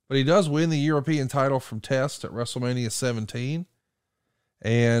 but he does win the European title from Test at WrestleMania 17.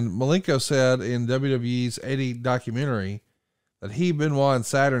 And Malenko said in WWE's Eddie documentary that he, Benoit, and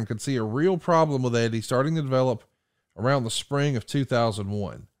Saturn could see a real problem with Eddie starting to develop around the spring of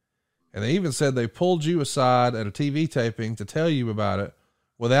 2001. And they even said they pulled you aside at a TV taping to tell you about it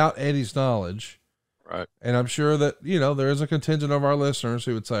without Eddie's knowledge. Right. And I'm sure that, there is a contingent of our listeners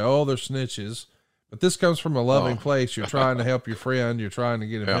who would say, oh, they're snitches, but this comes from a loving place. You're trying to help your friend. You're trying to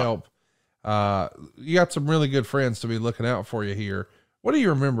get him help. You got some really good friends to be looking out for you here. What do you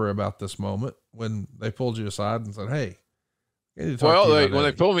remember about this moment when they pulled you aside and said, hey, when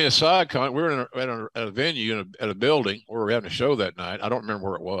they pulled me aside, we were at a venue at a building where we were having a show that night. I don't remember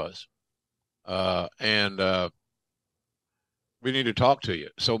where it was. And we need to talk to you.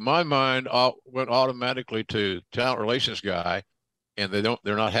 So my mind went automatically to talent relations guy, and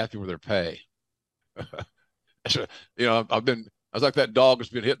they're not happy with their pay. So, I was like that dog that's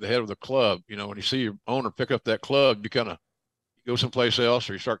been hit in the head with a club. When you see your owner pick up that club, you kind of go someplace else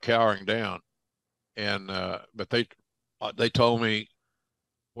or you start cowering down. And, but they told me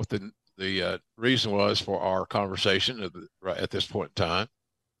what the reason was for our conversation at this point in time.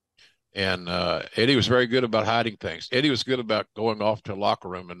 And Eddie was very good about hiding things. Eddie was good about going off to a locker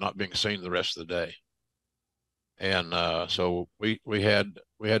room and not being seen the rest of the day. And so we had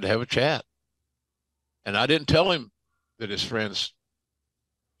to have a chat. And I didn't tell him that his friends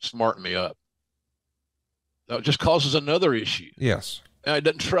smartened me up. That just causes another issue. Yes. And he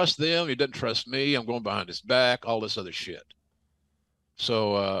doesn't trust them. He doesn't trust me. I'm going behind his back, all this other shit.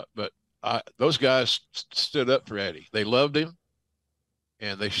 So, but those guys stood up for Eddie. They loved him.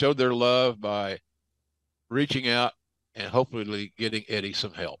 And they showed their love by reaching out and hopefully getting Eddie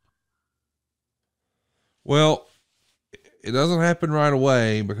some help. Well, it doesn't happen right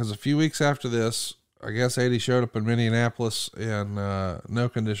away, because a few weeks after this, I guess Eddie showed up in Minneapolis in no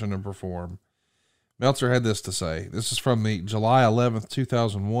condition to perform. Meltzer had this to say. This is from the July 11th,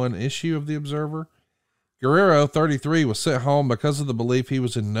 2001 issue of The Observer. Guerrero, 33, was sent home because of the belief he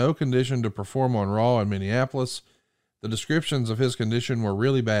was in no condition to perform on Raw in Minneapolis. The descriptions of his condition were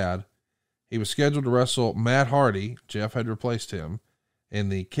really bad. He was scheduled to wrestle Matt Hardy. Jeff had replaced him in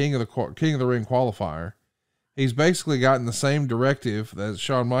the King of the Ring qualifier. He's basically gotten the same directive that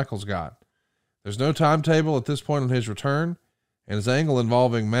Shawn Michaels got. There's no timetable at this point on his return, and his angle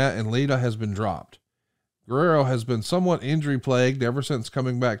involving Matt and Lita has been dropped. Guerrero has been somewhat injury-plagued ever since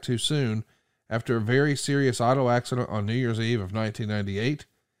coming back too soon after a very serious auto accident on New Year's Eve of 1998.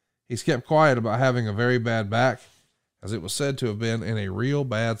 He's kept quiet about having a very bad back, as it was said to have been in a real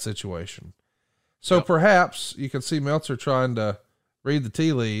bad situation. So perhaps you can see Meltzer trying to read the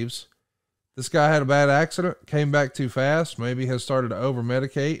tea leaves. This guy had a bad accident, came back too fast, maybe has started to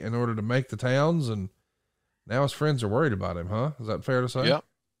over-medicate in order to make the towns, and now his friends are worried about him, huh? Is that fair to say? Yeah,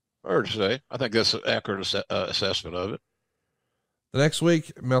 fair to say. I think that's an accurate assessment of it. The next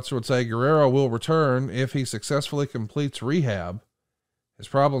week, Meltzer would say Guerrero will return if he successfully completes rehab. His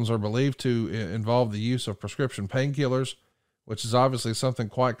problems are believed to involve the use of prescription painkillers, which is obviously something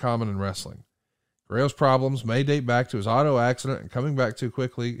quite common in wrestling. Guerrero's problems may date back to his auto accident and coming back too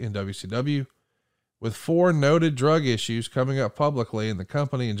quickly in WCW. With 4 noted drug issues coming up publicly in the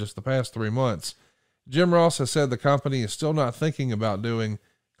company in just the past 3 months, Jim Ross has said the company is still not thinking about doing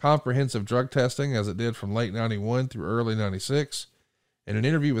comprehensive drug testing as it did from late 91 through early 96. In an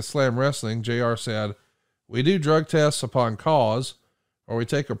interview with Slam Wrestling, JR said, "We do drug tests upon cause, or we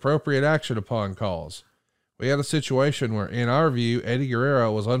take appropriate action upon cause. We had a situation where, in our view, Eddie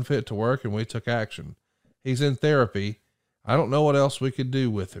Guerrero was unfit to work and we took action. He's in therapy. I don't know what else we could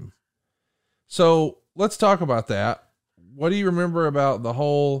do with him." So let's talk about that. What do you remember about the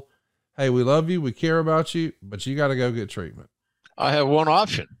whole, hey, we love you, we care about you, but you got to go get treatment? I have one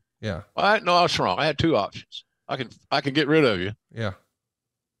option. Yeah. No, I was wrong. I had 2 options. I can get rid of you. Yeah.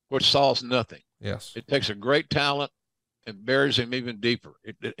 Which solves nothing. Yes. It takes a great talent and buries him even deeper.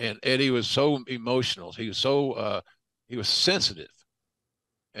 And Eddie was so emotional. He was so he was sensitive,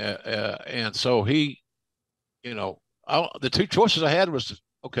 and so he, the 2 choices I had was,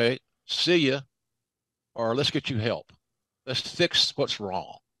 okay, see ya, or let's get you help. Let's fix what's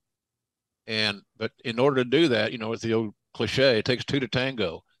wrong. But in order to do that, with the old cliche, it takes 2 to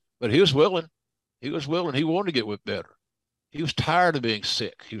tango. But he was willing. He wanted to get better. He was tired of being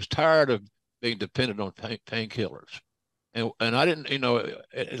sick. He was tired of being dependent on painkillers. And I didn't,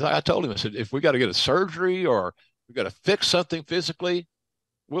 I told him, I said, if we got to get a surgery or we got to fix something physically,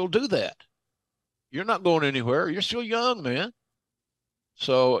 we'll do that. You're not going anywhere. You're still young, man.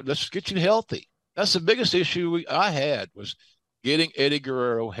 So let's get you healthy. That's the biggest issue I had, was getting Eddie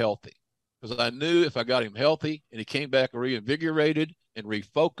Guerrero healthy. Because I knew if I got him healthy and he came back reinvigorated and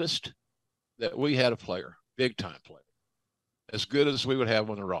refocused, that we had a player, big time player, as good as we would have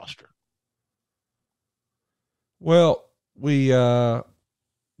on the roster. Well, we do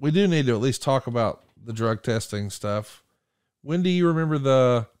need to at least talk about the drug testing stuff. When do you remember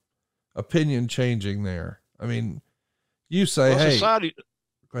the opinion changing there? I mean, you say, hey, society.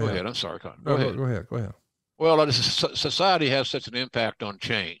 Go ahead. I'm sorry, Con. Go ahead. Go ahead. Well, society has such an impact on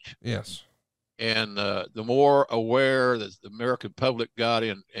change. Yes. And the more aware that the American public got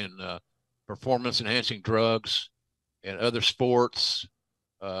in performance enhancing drugs and other sports,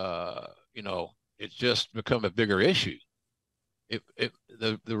 it's just become a bigger issue.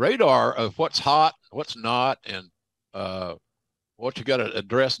 The radar of what's hot, what's not, and what you got to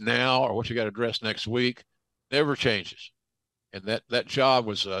address now or what you got to address next week never changes. And that job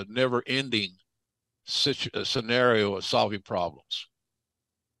was a never-ending scenario of solving problems.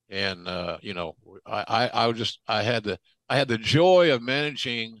 And I had the joy of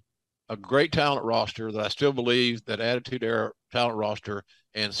managing a great talent roster that I still believe that Attitude Era talent roster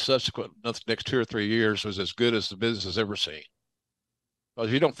and subsequent next 2 or 3 years was as good as the business has ever seen.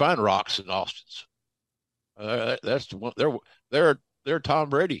 Because you don't find rocks in Austin's. That's the one. They're Tom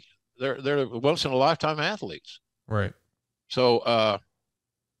Brady. They're once in a lifetime athletes. Right. So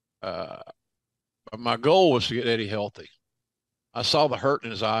my goal was to get Eddie healthy. I saw the hurt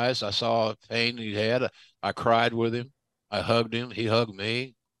in his eyes. I saw the pain he had. I cried with him. I hugged him. He hugged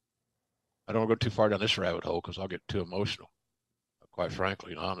me. I don't want to go too far down this rabbit hole because I'll get too emotional, quite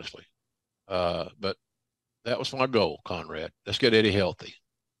frankly and honestly. But that was my goal, Conrad. Let's get Eddie healthy.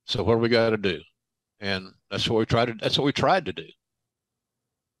 So what do we got to do? And that's what we tried to do.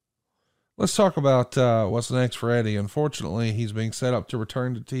 Let's talk about what's next for Eddie. Unfortunately, he's being set up to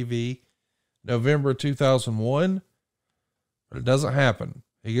return to TV November 2001, but it doesn't happen.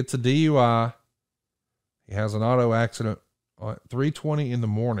 He gets a DUI. He has an auto accident at 3:20 in the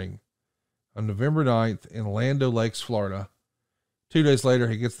morning on November 9th in Land O'Lakes, Florida. 2 days later,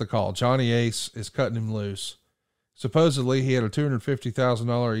 he gets the call. Johnny Ace is cutting him loose. Supposedly, he had a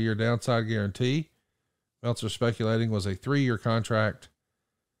 $250,000 a year downside guarantee. Meltzer speculating was a 3-year contract.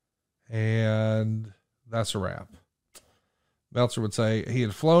 And that's a wrap. Meltzer would say he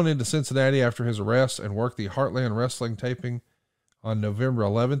had flown into Cincinnati after his arrest and worked the Heartland Wrestling taping on November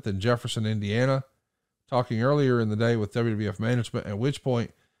 11th in Jefferson, Indiana, talking earlier in the day with WWF management, at which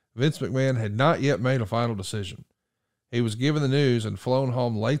point Vince McMahon had not yet made a final decision. He was given the news and flown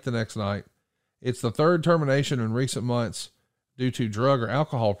home late the next night. It's the third termination in recent months due to drug or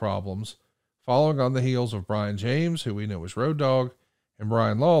alcohol problems, following on the heels of Brian James, who we know as Road Dogg, and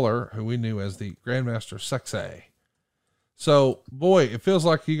Brian Lawler, who we knew as the Grandmaster Sexay. So, boy, it feels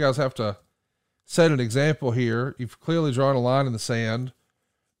like you guys have to set an example here. You've clearly drawn a line in the sand,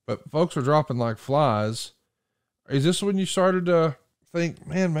 but folks are dropping like flies. Is this when you started to think,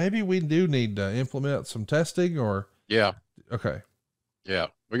 man, maybe we do need to implement some testing or? Yeah. Okay. Yeah.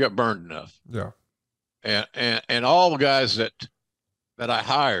 We got burned enough. Yeah. And all the guys that I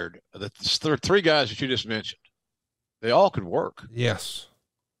hired, the three guys that you just mentioned, they all could work. Yes.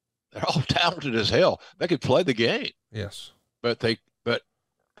 They're all talented as hell. They could play the game. Yes. But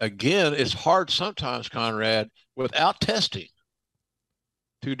again, it's hard sometimes, Conrad, without testing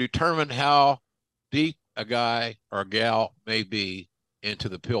to determine how deep a guy or a gal may be into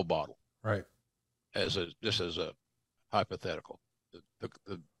the pill bottle. Right. Just as a hypothetical,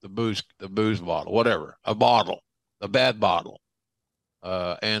 the booze bottle, whatever, a bottle, the bad bottle.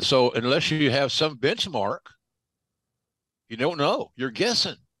 And so unless you have some benchmark, you don't know. You're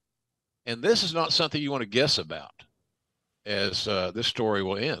guessing. And this is not something you want to guess about, as this story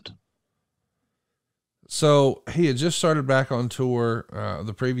will end. So he had just started back on tour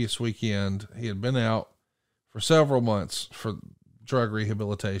the previous weekend. He had been out for several months for drug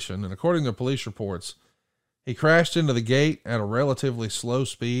rehabilitation. And according to police reports, he crashed into the gate at a relatively slow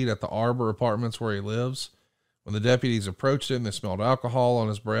speed at the Arbor Apartments where he lives. When the deputies approached him, they smelled alcohol on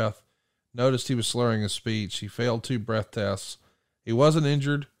his breath, noticed he was slurring his speech. He failed 2 breath tests. He wasn't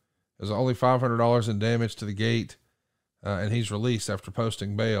injured. There's only $500 in damage to the gate, and he's released after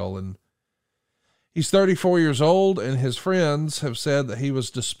posting bail. And he's 34 years old, and his friends have said that he was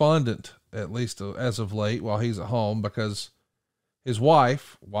despondent, at least as of late, while he's at home, because his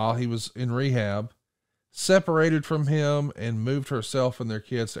wife, while he was in rehab, separated from him and moved herself and their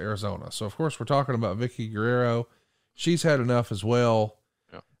kids to Arizona. So, of course, we're talking about Vicky Guerrero. She's had enough as well.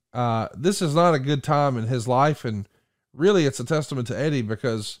 Yeah. This is not a good time in his life, and really it's a testament to Eddie,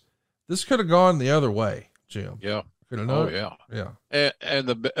 because this could have gone the other way, Jim. Yeah. Could have known. Yeah. Yeah. And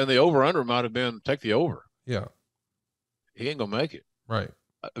the over-under might have been take the over. Yeah. He ain't going to make it. Right.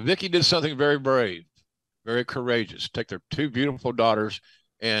 Vicky did something very brave, very courageous. Take their 2 beautiful daughters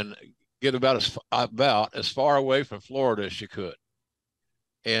and get about as far away from Florida as she could.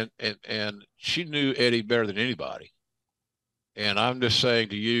 And she knew Eddie better than anybody. And I'm just saying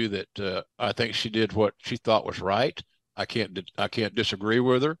to you that I think she did what she thought was right. I can't disagree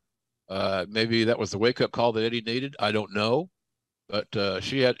with her. Maybe that was the wake-up call that Eddie needed. I don't know. But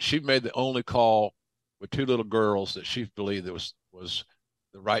she made the only call with 2 little girls that she believed that was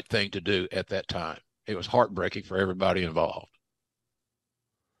the right thing to do at that time. It was heartbreaking for everybody involved.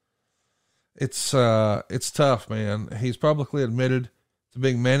 It's tough, man. He's publicly admitted to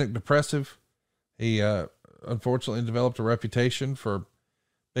being manic depressive. He unfortunately developed a reputation for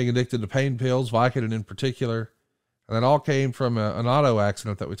being addicted to pain pills, Vicodin in particular. And that all came from an auto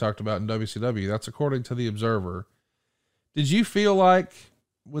accident that we talked about in WCW. That's according to the Observer. Did you feel like,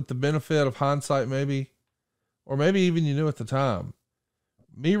 with the benefit of hindsight maybe, or maybe even you knew at the time,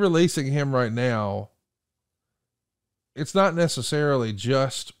 me releasing him right now, it's not necessarily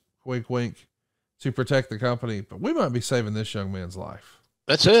just wink, wink to protect the company, but we might be saving this young man's life.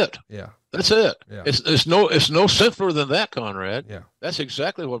 That's it. Yeah. That's it. Yeah. It's no simpler than that, Conrad. Yeah. That's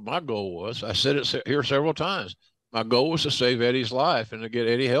exactly what my goal was. I said it here several times. My goal was to save Eddie's life and to get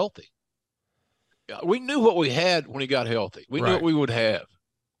Eddie healthy. We knew what we had when he got healthy. We knew what we would have.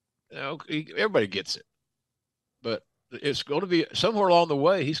 You know, everybody gets it, but it's going to be somewhere along the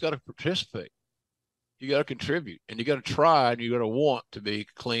way. He's got to participate. You got to contribute, and you got to try, and you got to want to be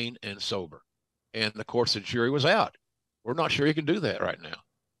clean and sober. And of course, the jury was out. We're not sure he can do that right now.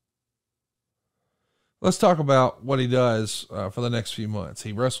 Let's talk about what he does for the next few months.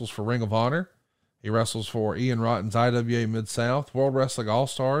 He wrestles for Ring of Honor. He wrestles for Ian Rotten's IWA Mid-South, World Wrestling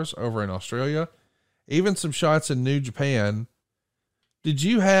All-Stars over in Australia, even some shots in New Japan. Did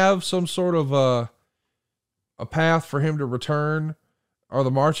you have some sort of a path for him to return? Are the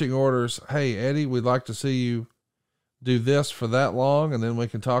marching orders, hey, Eddie, we'd like to see you do this for that long, and then we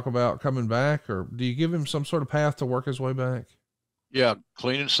can talk about coming back? Or do you give him some sort of path to work his way back? Yeah,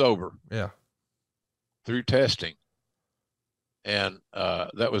 clean and sober. Yeah. Through testing. And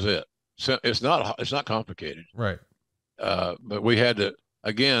that was it. So it's not complicated. Right. But we had to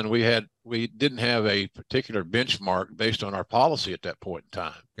again, we didn't have a particular benchmark based on our policy at that point in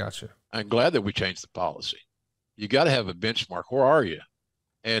time. Gotcha. I'm glad that we changed the policy. You got to have a benchmark. Where are you?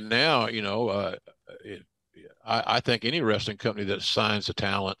 And now, I think any wrestling company that signs a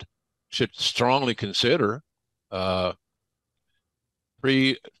talent should strongly consider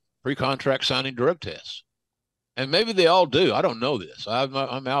pre-contract signing drug tests. And maybe they all do. I don't know this. I'm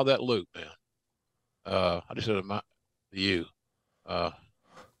out of that loop, man. I just said you.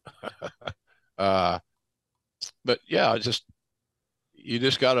 But yeah, you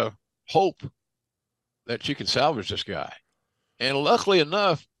just got to hope that you can salvage this guy. And luckily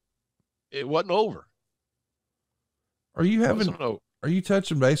enough, it wasn't over. Are you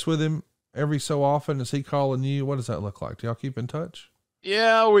touching base with him every so often? Is he calling you? What does that look like? Do y'all keep in touch?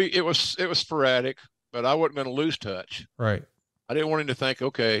 Yeah, it was sporadic, but I wasn't going to lose touch. Right. I didn't want him to think,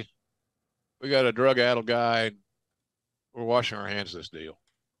 okay, we got a drug-addled guy. And we're washing our hands of this deal.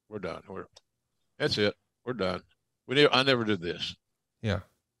 We're done. That's it. We're done. I never did this. Yeah.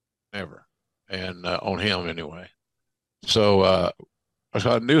 Never. And on him anyway. So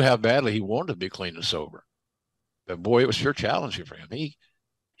I knew how badly he wanted to be clean and sober. But boy, it was sure challenging for him.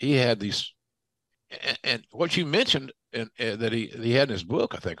 He had these, and what you mentioned that he had in his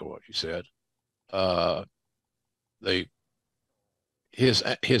book, I think of what you said,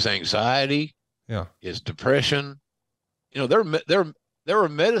 his anxiety, yeah, his depression. There were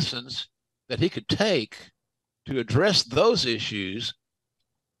medicines that he could take to address those issues,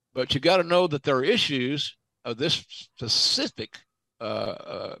 but you got to know that there are issues of this specific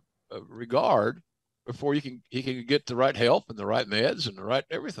regard before he can get the right help and the right meds and the right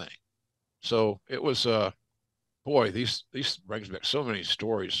everything. So it was boy, these brings back so many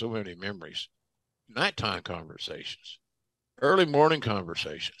stories, so many memories. Nighttime conversations, early morning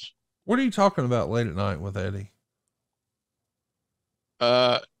conversations. What are you talking about late at night with Eddie?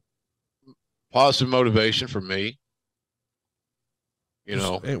 Positive motivation for me.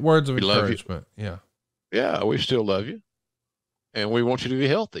 Words of encouragement. Yeah. Yeah, we still love you, and we want you to be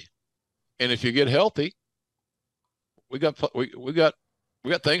healthy. And if you get healthy, we got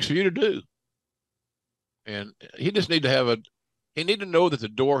things for you to do. And he just need to know that the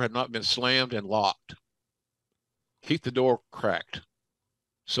door had not been slammed and locked. Keep the door cracked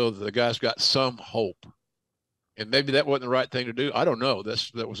so that the guy's got some hope. And maybe that wasn't the right thing to do. I don't know.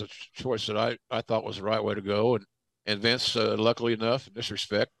 That was a choice that I thought was the right way to go. And Vince, luckily enough, in this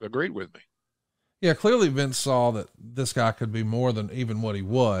respect, agreed with me. Yeah, clearly Vince saw that this guy could be more than even what he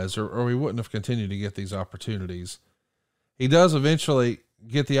was, or he wouldn't have continued to get these opportunities. He does eventually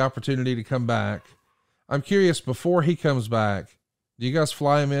get the opportunity to come back. I'm curious, before he comes back, do you guys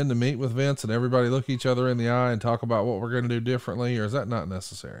fly him in to meet with Vince and everybody look each other in the eye and talk about what we're going to do differently, or is that not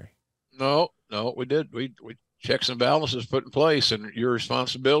necessary? No, we did. We checks and balances put in place, and your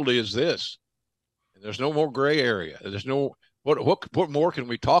responsibility is this. And there's no more gray area. There's no, what more can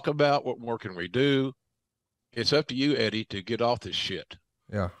we talk about? What more can we do? It's up to you, Eddie, to get off this shit.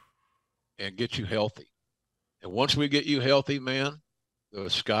 Yeah. And get you healthy. And once we get you healthy, man, the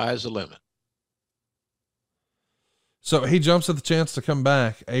sky's the limit. So he jumps at the chance to come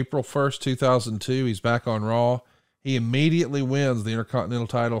back April 1st, 2002. He's back on Raw. He immediately wins the Intercontinental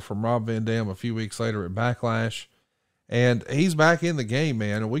title from Rob Van Dam a few weeks later at Backlash. And he's back in the game,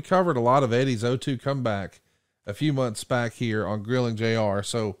 man. And we covered a lot of Eddie's 0-2 comeback a few months back here on Grilling JR.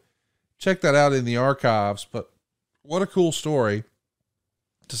 So check that out in the archives. But what a cool story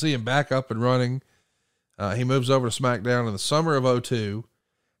to see him back up and running. He moves over to SmackDown in the summer of 2002.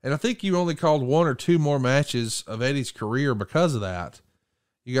 And I think you only called one or two more matches of Eddie's career because of that.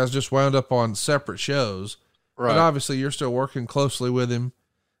 You guys just wound up on separate shows. Right. But obviously you're still working closely with him.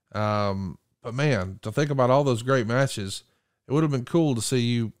 But man, to think about all those great matches, it would have been cool to see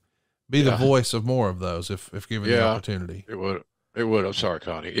you be the voice of more of those if given the opportunity. It would. I'm sorry,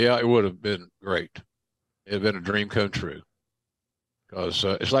 Connie. Yeah, it would have been great. It'd been a dream come true. Because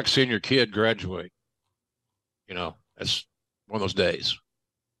it's like seeing your kid graduate. That's one of those days.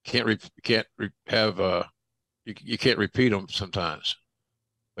 You can't repeat them sometimes.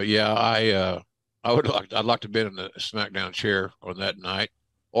 But yeah, I'd like to have been in the SmackDown chair on that night,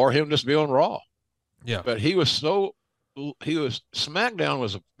 or him just be on Raw. Yeah. But SmackDown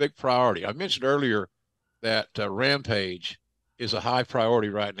was a big priority. I mentioned earlier that Rampage is a high priority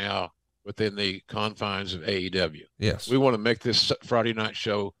right now within the confines of AEW. Yes. We want to make this Friday night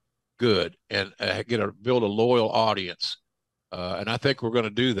show good and build a loyal audience. And I think we're going to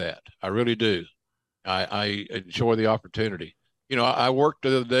do that. I really do. I enjoy the opportunity. I worked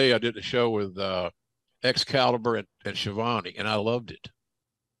the other day. I did a show with Excalibur and Shivani, and I loved it.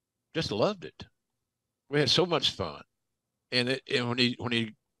 Just loved it. We had so much fun. and when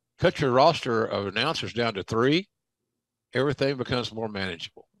he cut your roster of announcers down to 3, everything becomes more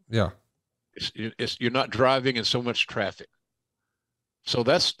manageable. Yeah. You're not driving in so much traffic. So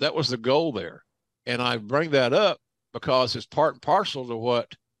that was the goal there. And I bring that up because it's part and parcel to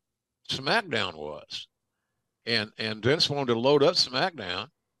what SmackDown was. And Vince wanted to load up SmackDown,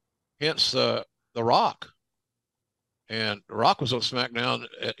 hence The Rock. And The Rock was on SmackDown.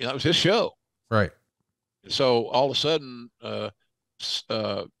 That was his show. Right. So all of a sudden,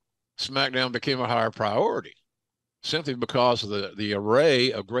 SmackDown became a higher priority simply because of the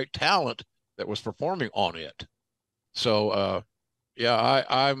array of great talent that was performing on it. So,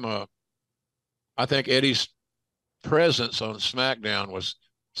 I think Eddie's presence on SmackDown was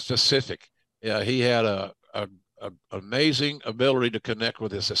specific. Yeah, he had a amazing ability to connect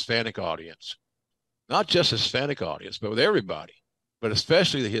with his Hispanic audience, not just Hispanic audience, but with everybody, but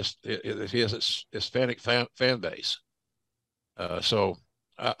especially his Hispanic fan base.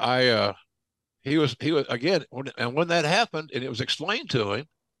 He was again, when that happened and it was explained to him,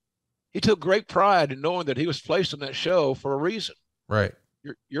 he took great pride in knowing that he was placed on that show for a reason. Right.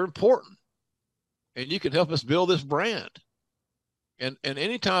 You're important, and you can help us build this brand. And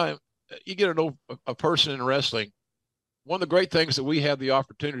anytime you get to know a person in wrestling, one of the great things that we have the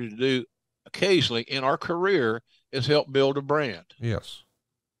opportunity to do occasionally in our career is help build a brand. Yes.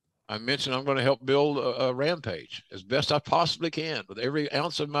 I mentioned I'm going to help build a Rampage as best I possibly can with every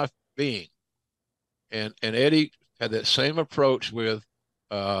ounce of my being. And Eddie had that same approach with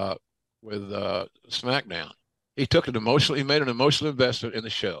SmackDown. He took he made an emotional investment in the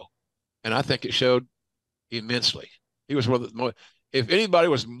show, and I think it showed immensely. He was one of the most. If anybody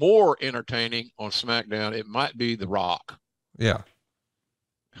was more entertaining on SmackDown, it might be The Rock. Yeah.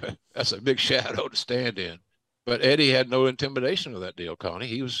 That's a big shadow to stand in. But Eddie had no intimidation of that deal, Connie.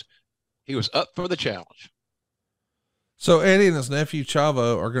 He was up for the challenge. So Eddie and his nephew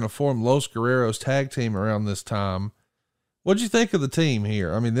Chavo are going to form Los Guerreros tag team around this time. What'd you think of the team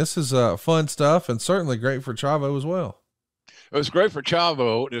here? I mean, this is fun stuff and certainly great for Chavo as well. It was great for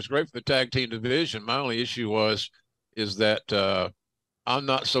Chavo. It was great for the tag team division. My only issue is that I'm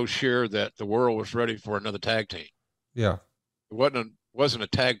not so sure that the world was ready for another tag team. Yeah. It wasn't a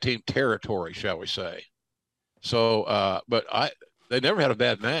tag team territory, shall we say. So, but they never had a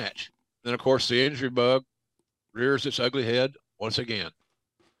bad match. Then of course the injury bug rears its ugly head once again,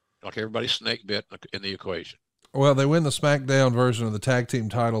 like everybody's snake bit in the equation. Well, they win the SmackDown version of the tag team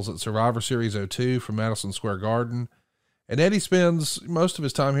titles at Survivor Series 02 from Madison Square Garden. And Eddie spends most of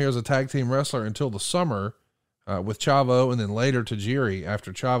his time here as a tag team wrestler until the summer with Chavo, and then later Tajiri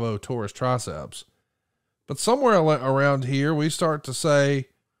after Chavo tore his triceps. But somewhere around here, we start to say,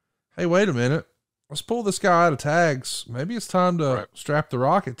 hey, wait a minute. Let's pull this guy out of tags. Maybe it's time to strap the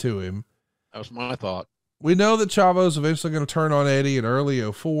rocket to him. That was my thought. We know that Chavo's eventually going to turn on Eddie in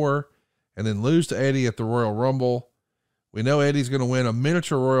early 04 and then lose to Eddie at the Royal Rumble. We know Eddie's going to win a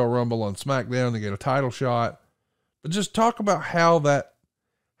miniature Royal Rumble on SmackDown to get a title shot. But just talk about how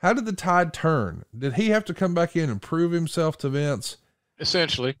did the tide turn? Did he have to come back in and prove himself to Vince?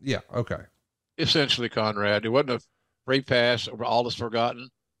 Essentially. Yeah. Okay. Essentially, Conrad. It wasn't a free pass over all is forgotten.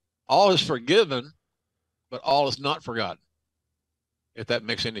 All is forgiven, but all is not forgotten. If that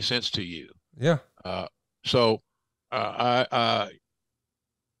makes any sense to you. Yeah.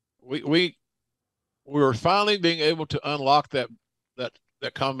 We were finally being able to unlock that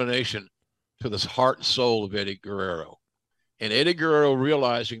combination to the heart and soul of Eddie Guerrero, and Eddie Guerrero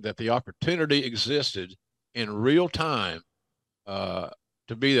realizing that the opportunity existed in real time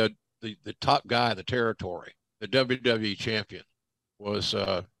to be the top guy in the territory, the WWE champion, was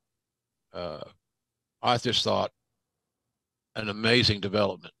I just thought an amazing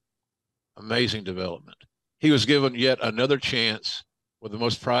development. Amazing development. He was given yet another chance with the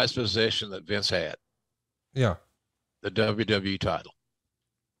most prized possession that Vince had. Yeah. The WWE title.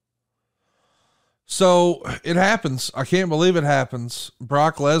 So it happens. I can't believe it happens.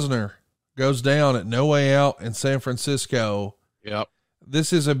 Brock Lesnar goes down at No Way Out in San Francisco. Yep.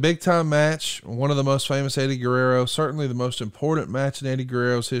 This is a big time match. One of the most famous Eddie Guerrero, certainly the most important match in Eddie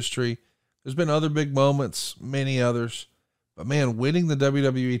Guerrero's history. There's been other big moments, many others, but man, winning the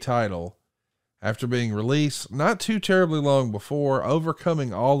WWE title after being released not too terribly long before,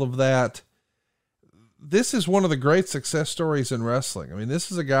 overcoming all of that. This is one of the great success stories in wrestling. I mean,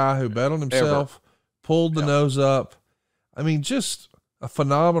 this is a guy who bet on himself, pulled the nose up. I mean, just a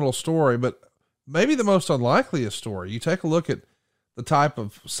phenomenal story, but maybe the most unlikeliest story. You take a look at the type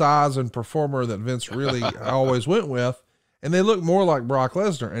of size and performer that Vince really always went with, and they look more like Brock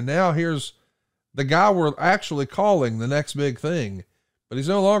Lesnar. And now here's the guy we're actually calling the next big thing, but he's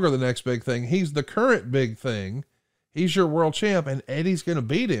no longer the next big thing. He's the current big thing. he's your world champ and Eddie's going to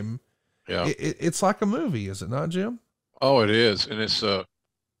beat him. Yeah. It's like a movie, is it not, Jim? Oh, it is. And it's so,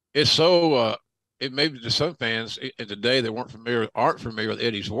 it may be to some fans in today that aren't familiar with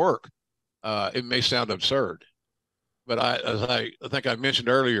Eddie's work. It may sound absurd, but I think I mentioned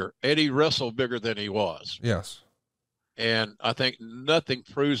earlier, Eddie wrestled bigger than he was. Yes. And I think nothing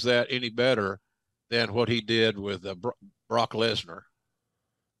proves that any better than what he did with Brock Lesnar.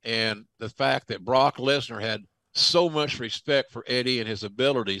 And the fact that Brock Lesnar had so much respect for Eddie and his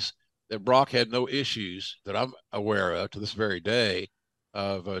abilities that Brock had no issues that I'm aware of to this very day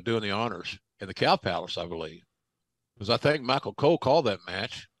of doing the honors in the Cow Palace, I believe. Because I think Michael Cole called that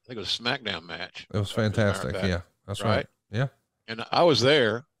match. I think it was a SmackDown match. It was fantastic. Yeah, that's right. Yeah. And I was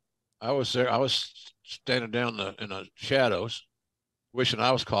there. I was standing down in the shadows, wishing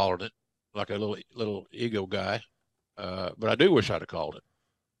I was calling it, like a little ego guy. But I do wish I'd have called it.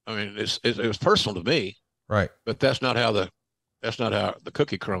 I mean, it was personal to me. Right. But that's not how the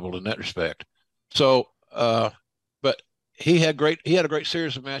cookie crumbled in that respect. So, but he had a great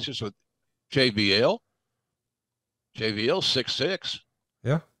series of matches with JBL. JBL 6'6".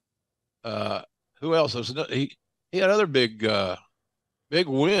 Yeah. Who else? He had other big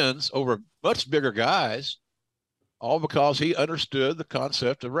wins over much bigger guys, all because he understood the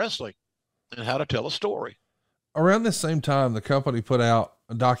concept of wrestling and how to tell a story. Around this same time, the company put out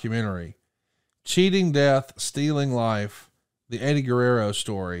a documentary, Cheating Death, Stealing Life, the Eddie Guerrero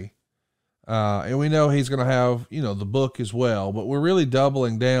story. And we know he's going to have, the book as well, but we're really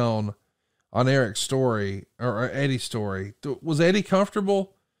doubling down on Eric's story or Eddie's story. Was Eddie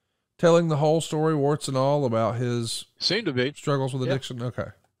comfortable telling the whole story, warts and all, about his seemed to be struggles with addiction? Yeah. Okay.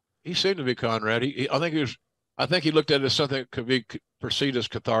 He seemed to be, Conrad. I think he looked at it as something that could be perceived as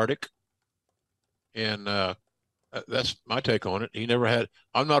cathartic. And, that's my take on it.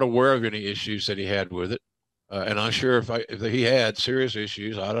 I'm not aware of any issues that he had with it. And I'm sure if he had serious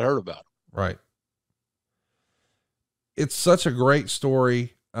issues, I'd have heard about them. Right. It's such a great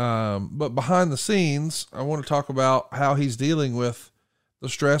story. But behind the scenes, I want to talk about how he's dealing with the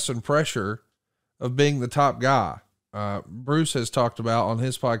stress and pressure of being the top guy. Bruce has talked about on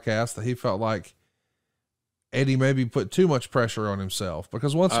his podcast that he felt like Eddie maybe put too much pressure on himself,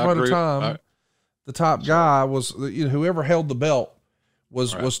 because once upon a time, the top guy was, whoever held the belt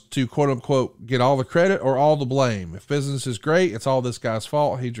was to quote unquote get all the credit or all the blame. If business is great, it's all this guy's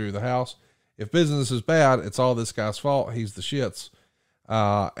fault. He drew the house. If business is bad, it's all this guy's fault. He's the shits.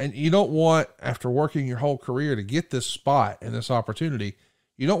 And you don't want, after working your whole career to get this spot and this opportunity,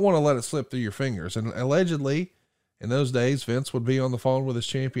 you don't want to let it slip through your fingers. And allegedly in those days, Vince would be on the phone with his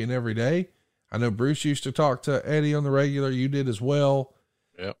champion every day. I know Bruce used to talk to Eddie on the regular. You did as well.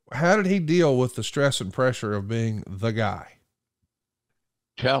 Yep. How did he deal with the stress and pressure of being the guy?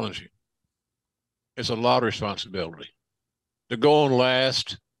 Challenging. It's a lot of responsibility to go on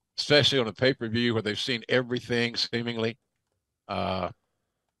last, especially on a pay-per-view where they've seen everything seemingly.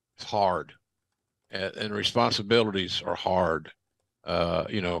 It's hard, and responsibilities are hard.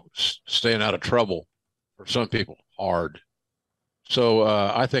 Staying out of trouble for some people, hard. So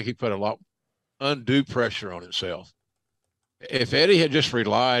I think he put a lot undue pressure on himself. If Eddie had just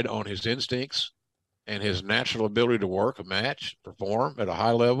relied on his instincts and his natural ability to work a match, perform at a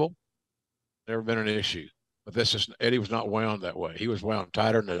high level, never been an issue. But Eddie was not wound that way. He was wound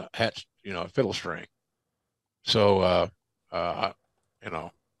tighter than a fiddle string. So, I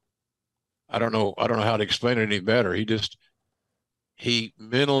don't know how to explain it any better. He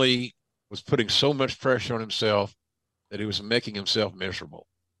mentally was putting so much pressure on himself that he was making himself miserable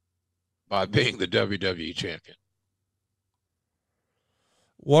by being the WWE champion.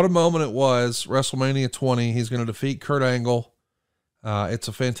 What a moment it was. WrestleMania 20. He's going to defeat Kurt Angle. It's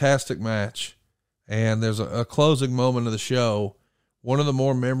a fantastic match. And there's a closing moment of the show. One of the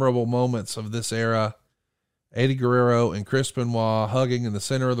more memorable moments of this era, Eddie Guerrero and Chris Benoit hugging in the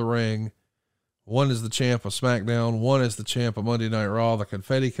center of the ring. One is the champ of SmackDown. One is the champ of Monday Night Raw. The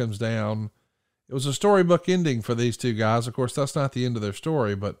confetti comes down. It was a storybook ending for these two guys. Of course, that's not the end of their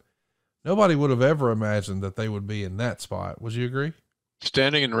story, but nobody would have ever imagined that they would be in that spot. Would you agree?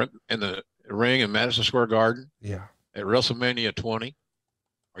 Standing in the ring in Madison Square Garden. Yeah. At WrestleMania 20.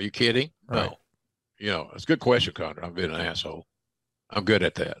 Are you kidding? Right. No. It's a good question, Conrad. I'm being an asshole. I'm good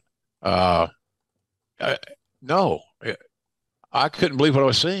at that. No, I couldn't believe what I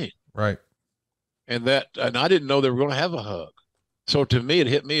was seeing. Right. And I didn't know they were going to have a hug. So to me, it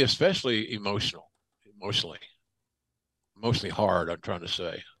hit me especially emotionally hard, I'm trying to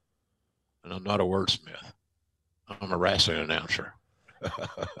say. And I'm not a wordsmith. I'm a wrestling announcer.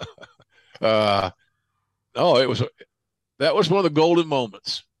 That was one of the golden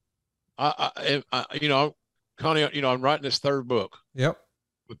moments. Because Connie, I'm writing this third book. Yep.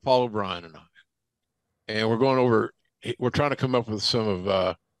 With Paul O'Brien and I, and we're trying to come up with some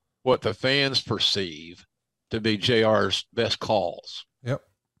of what the fans perceive to be JR's best calls. Yep.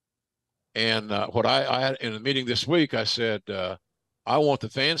 And what I had in a meeting this week, I said, I want the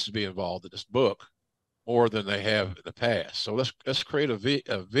fans to be involved in this book more than they have in the past. So let's create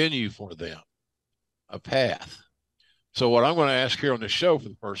a venue for them, a path. So what I'm going to ask here on the show for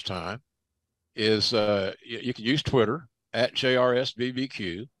the first time is you can use Twitter at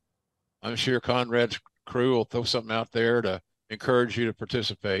JRSBBQ. I'm sure Conrad's crew will throw something out there to encourage you to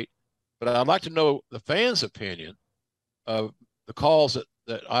participate. But I'd like to know the fans' opinion of the calls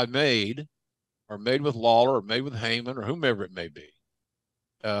that I made, or made with Lawler, or made with Heyman, or whomever it may be,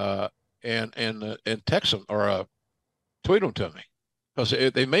 and text them or tweet them to me, because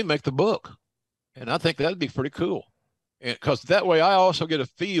they may make the book, and I think that'd be pretty cool. And because that way, I also get a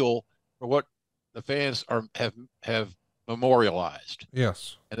feel for what the fans have memorialized.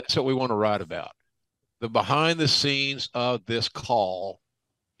 Yes, and that's what we want to write about. The behind the scenes of this call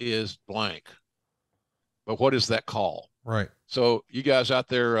is blank, but what is that call? Right. So you guys out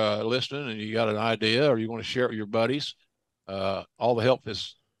there listening, and you got an idea, or you want to share it with your buddies, all the help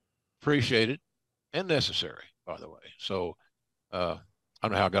is appreciated and necessary, by the way. So I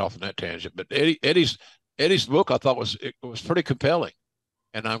don't know how I got off on that tangent, but Eddie's book I thought was pretty compelling,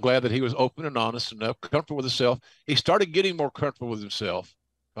 and I'm glad that he was open and honest enough, comfortable with himself. He started getting more comfortable with himself,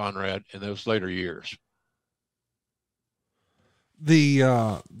 Conrad, in those later years.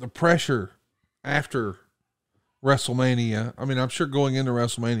 The pressure after WrestleMania, I mean, I'm sure going into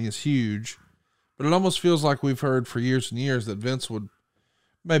WrestleMania is huge, but it almost feels like we've heard for years and years that Vince would,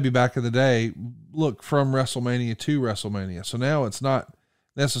 maybe back in the day, look from WrestleMania to WrestleMania. So now it's not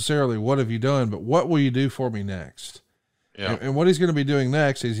necessarily what have you done, but what will you do for me next? Yeah. And what he's going to be doing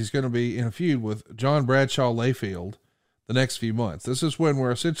next is he's going to be in a feud with John Bradshaw Layfield the next few months. This is when we're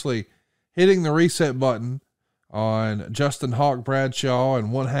essentially hitting the reset button on Justin Hawk Bradshaw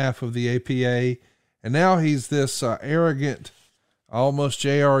and one half of the APA. And now he's this arrogant, almost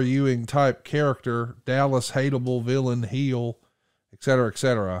J.R. Ewing type character, Dallas hateable villain, heel, et cetera, et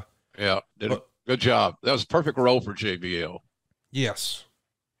cetera. Yeah. Good job. That was a perfect role for JBL. Yes.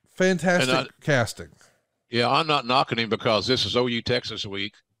 Fantastic casting. Yeah. I'm not knocking him because this is OU Texas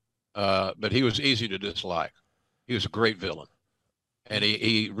week. But he was easy to dislike. He was a great villain, and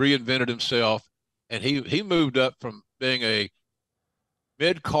he reinvented himself, and he moved up from being a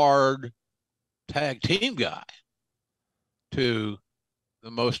mid-card tag team guy to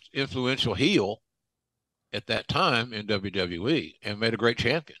the most influential heel at that time in WWE, and made a great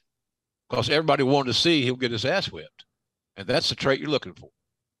champion because everybody wanted to see him get his ass whipped. And that's the trait you're looking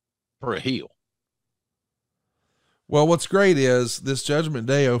for a heel. Well, what's great is this Judgment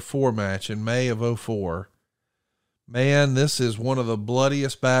Day 04 match in May of 04. Man, this is one of the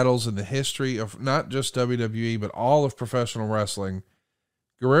bloodiest battles in the history of not just WWE, but all of professional wrestling.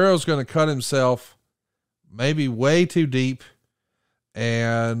 Guerrero's going to cut himself maybe way too deep,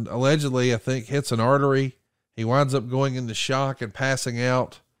 and allegedly, I think, hits an artery. He winds up going into shock and passing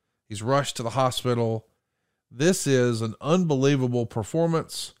out. He's rushed to the hospital. This is an unbelievable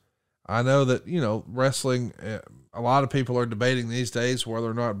performance. I know that, wrestling, a lot of people are debating these days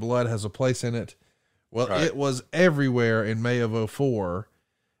whether or not blood has a place in it. Well, right. It was everywhere in May of 04.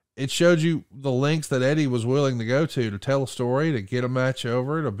 It showed you the lengths that Eddie was willing to go to tell a story, to get a match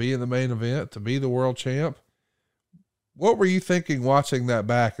over, to be in the main event, to be the world champ. What were you thinking watching that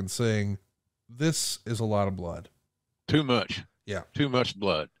back and saying, this is a lot of blood? Too much. Yeah. Too much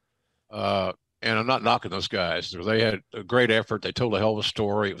blood. And I'm not knocking those guys. They had a great effort. They told a hell of a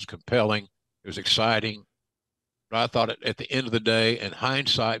story. It was compelling. It was exciting. But I thought at the end of the day, and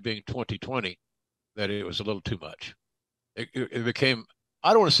hindsight being 2020, that it was a little too much. It became,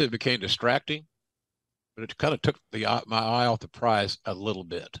 I don't want to say it became distracting, but it kind of took my eye off the prize a little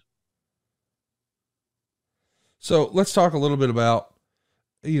bit. So let's talk a little bit about,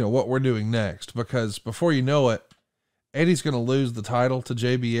 what we're doing next, because before you know it, Eddie's going to lose the title to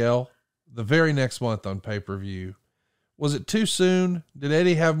JBL the very next month on pay-per-view. Was it too soon? Did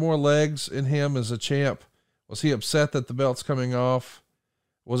Eddie have more legs in him as a champ? Was he upset that the belt's coming off?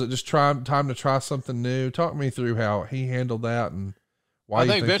 Was it just time to try something new? Talk me through how he handled that and why. I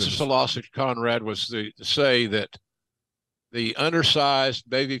think Vince's philosophy, Conrad, was to say that the undersized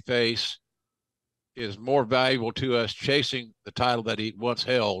babyface is more valuable to us chasing the title that he once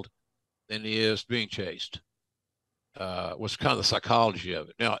held than he is being chased. Was kind of the psychology of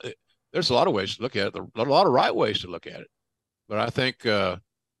it. Now, there's a lot of ways to look at it, a lot of right ways to look at it, but I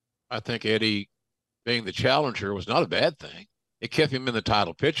think Eddie being the challenger was not a bad thing. It kept him in the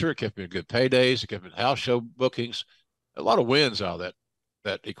title picture. It kept him in good paydays. It kept him in house show bookings. A lot of wins out of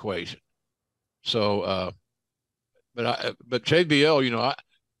that equation. So, but JBL,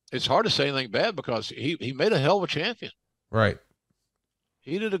 it's hard to say anything bad because he made a hell of a champion. Right.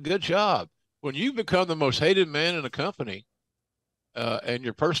 He did a good job. When you become the most hated man in a company, and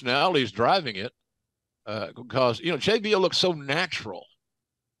your personality is driving it, because JBL looks so natural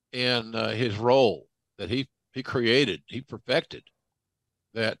in his role that he created, he perfected,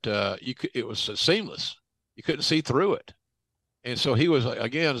 that it was seamless. You couldn't see through it. And so he was,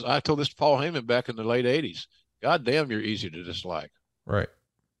 again, I told this to Paul Heyman back in the late 80s, God damn, you're easy to dislike. Right.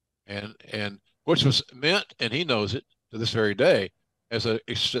 And which was meant, and he knows it to this very day, as a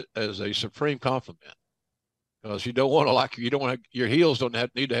supreme compliment. Because you don't want to your heels don't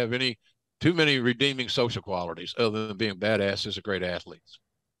need to have too many redeeming social qualities other than being badasses or great athletes.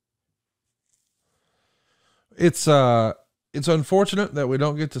 It's unfortunate that we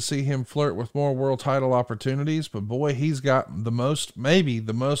don't get to see him flirt with more world title opportunities, but boy, he's got maybe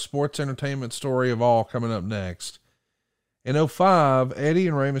the most sports entertainment story of all coming up next. In 2005, Eddie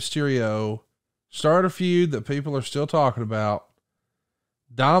and Rey Mysterio start a feud that people are still talking about.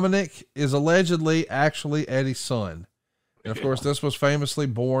 Dominic is allegedly actually Eddie's son. And of course, this was famously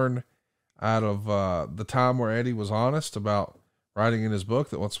born out of the time where Eddie was honest about writing in his book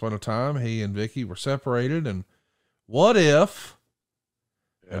that once upon a time he and Vicky were separated. And what if,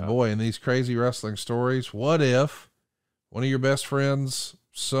 and boy, in these crazy wrestling stories, what if one of your best friend's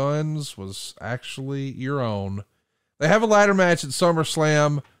sons was actually your own? They have a ladder match at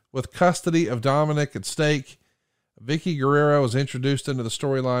SummerSlam with custody of Dominic at stake. Vicky Guerrero is introduced into the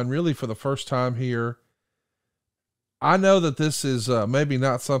storyline really for the first time here. I know that this is maybe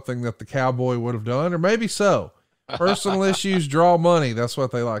not something that the Cowboy would have done, or maybe so. Personal issues draw money. That's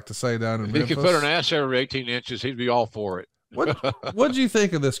what they like to say down in Memphis. If he could put an ass over 18 inches, he'd be all for it. What'd you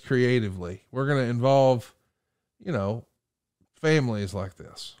think of this creatively? We're going to involve, families like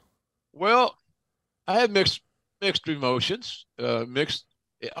this. Well, I had mixed emotions.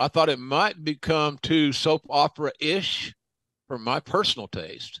 I thought it might become too soap opera-ish for my personal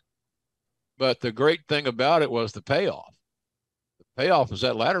taste. But the great thing about it was the payoff. The payoff was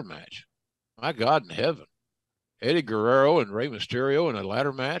that ladder match. My God in heaven. Eddie Guerrero and Rey Mysterio in a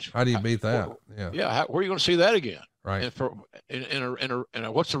ladder match. How do you beat that? Yeah. Where are you going to see that again? Right.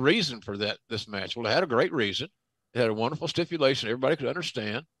 And what's the reason for this match? Well, it had a great reason. It had a wonderful stipulation everybody could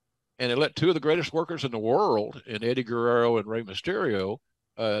understand. And it let two of the greatest workers in the world, in Eddie Guerrero and Rey Mysterio,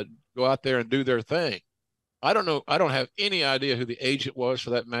 go out there and do their thing. I don't know. I don't have any idea who the agent was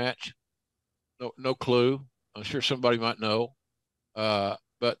for that match. No clue. I'm sure somebody might know.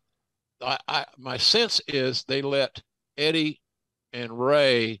 But my sense is they let Eddie and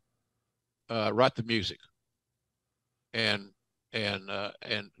Ray write the music and let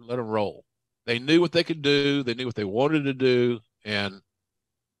them roll. They knew what they could do. They knew what they wanted to do. And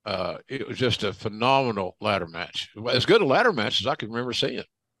it was just a phenomenal ladder match. As good a ladder match as I can remember seeing.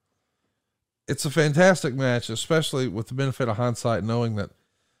 It's a fantastic match, especially with the benefit of hindsight, knowing that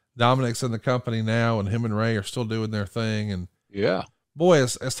Dominic's in the company now and him and Ray are still doing their thing. And yeah, boy,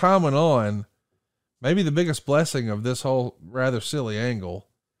 as time went on, maybe the biggest blessing of this whole rather silly angle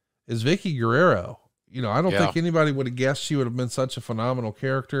is Vicky Guerrero. I don't think anybody would have guessed she would have been such a phenomenal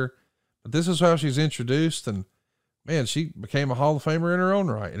character, but this is how she's introduced. And man, she became a Hall of Famer in her own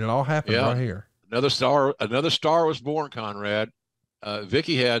right. And it all happened right here. Another star was born, Conrad.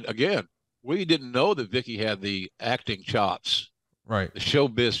 Vicky had, again, we didn't know that Vicky had the acting chops. Right. The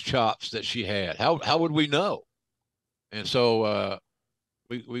showbiz chops that she had. How would we know? And so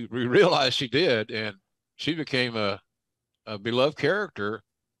we realized she did, and she became a beloved character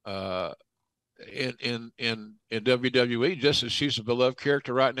in WWE, just as she's a beloved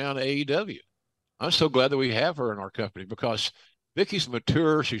character right now in AEW. I'm so glad that we have her in our company because Vicky's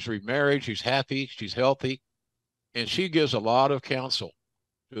mature, she's remarried, she's happy, she's healthy, and she gives a lot of counsel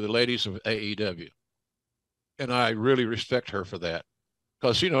to the ladies of AEW. And I really respect her for that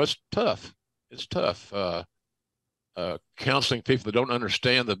because, it's tough. It's tough counseling people that don't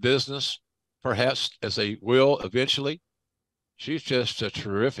understand the business, perhaps as they will eventually. She's just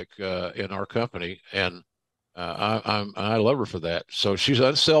terrific in our company, and I love her for that. So she's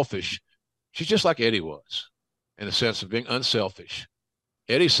unselfish. She's just like Eddie was in the sense of being unselfish.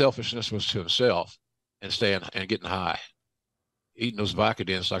 Eddie's selfishness was to himself and staying and getting high, eating those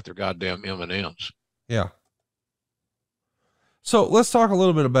Vicodins like they're goddamn M&Ms. Yeah. So let's talk a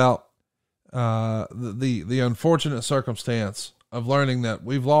little bit about the unfortunate circumstance of learning that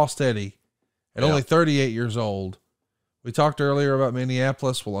we've lost Eddie at only 38 years old. We talked earlier about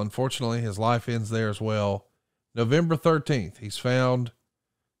Minneapolis. Well, unfortunately, his life ends there as well. November 13th, he's found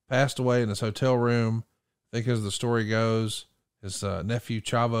passed away in his hotel room. I think as the story goes, his nephew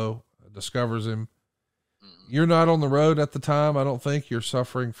Chavo discovers him. You're not on the road at the time. I don't think you're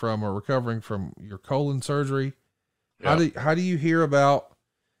suffering from or recovering from your colon surgery. Yeah. How do you hear about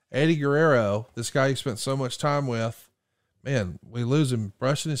Eddie Guerrero, this guy you spent so much time with? Man, we lose him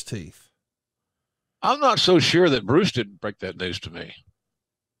brushing his teeth. I'm not so sure that Bruce didn't break that news to me.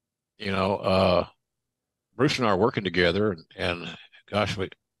 You know, Bruce and I are working together, and gosh,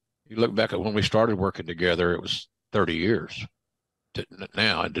 you look back at when we started working together, it was 30 years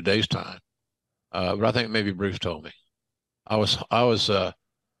now in today's time. But I think maybe Bruce told me. I was that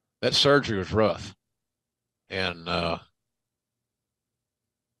surgery was rough, but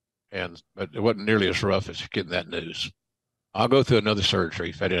it wasn't nearly as rough as getting that news. I'll go through another surgery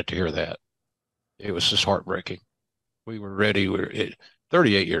if I didn't have to hear that. It was just heartbreaking. We were ready.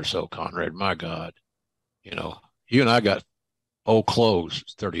 38 years old, Conrad. My God, you know, you and I got old clothes.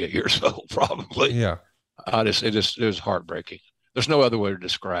 38 years old, probably. Yeah. It was heartbreaking. There's no other way to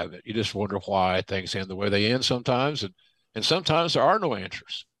describe it. You just wonder why things end the way they end sometimes, and sometimes there are no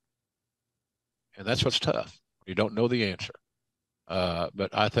answers, and that's what's tough. You don't know the answer. But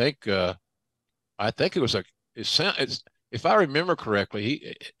I think it was if I remember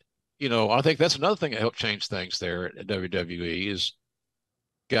correctly, I think that's another thing that helped change things there at WWE is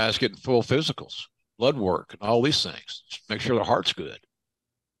guys getting full physicals, blood work, and all these things. Just make sure their heart's good.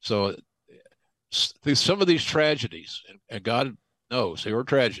 So through some of these tragedies, and God knows they were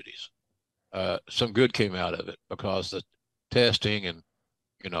tragedies, some good came out of it because the testing and,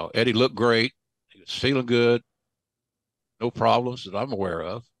 Eddie looked great. He was feeling good. No problems that I'm aware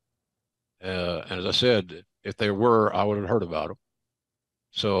of. And as I said, if there were, I would have heard about them.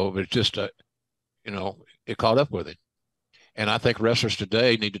 So it's just, it caught up with him. And I think wrestlers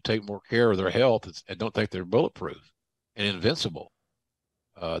today need to take more care of their health and don't think they're bulletproof and invincible.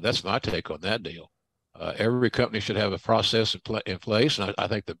 That's my take on that deal. Every company should have a process in place, and I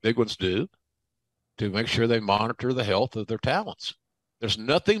think the big ones do, to make sure they monitor the health of their talents. There's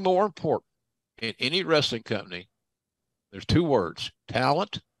nothing more important in any wrestling company. There's two words: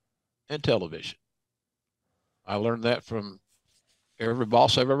 talent and television. I learned that from every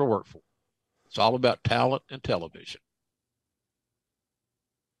boss I've ever worked for. It's all about talent and television.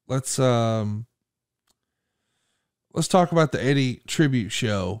 Let's talk about the Eddie tribute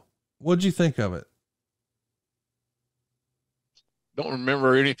show. What'd you think of it? Don't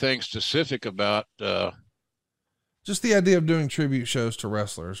remember anything specific about just the idea of doing tribute shows to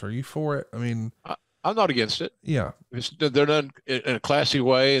wrestlers. Are you for it? I mean, I'm not against it. Yeah. They're done in a classy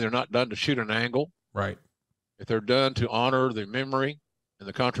way. They're not done to shoot an angle. Right. If they're done to honor the memory and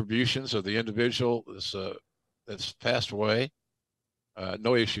the contributions of the individual that's passed away,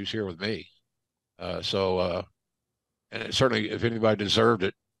 no issues here with me. And certainly if anybody deserved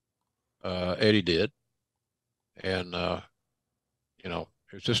it, Eddie did. And,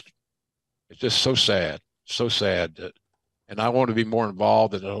 it's just so sad that, and I wanted to be more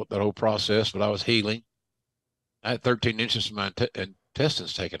involved in that whole process, but I was healing. I had 13 inches of my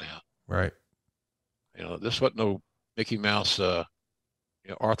intestines taken out. Right. This wasn't no Mickey Mouse,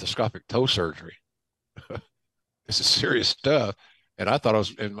 arthroscopic toe surgery. This is serious stuff. And I thought I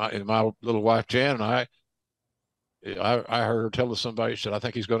was in my little wife, Jan, and I heard her tell somebody, she said, I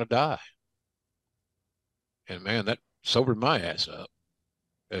think he's going to die. And man, that sobered my ass up.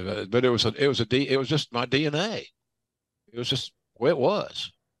 But it was just my DNA. It was just the way it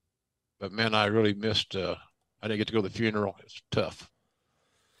was. But man, I really missed, I didn't get to go to the funeral. It was tough.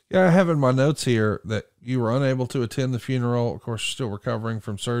 Yeah. I have in my notes here that you were unable to attend the funeral. Of course, you're still recovering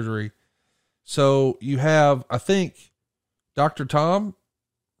from surgery. So you have, I think, Dr. Tom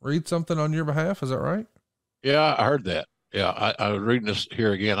read something on your behalf. Is that right? Yeah, I heard that. Yeah. I was reading this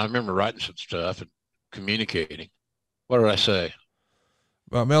here again. I remember writing some stuff and communicating. What did I say?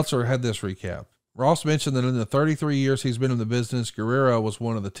 Meltzer had this recap. Ross mentioned that in the 33 years he's been in the business, Guerrero was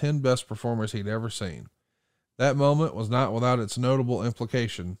one of the 10 best performers he'd ever seen. That moment was not without its notable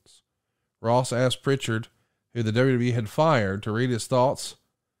implications. Ross asked Pritchard, who the WWE had fired, to read his thoughts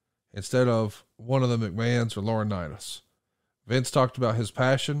instead of one of the McMahons or Laurinaitis. Vince talked about his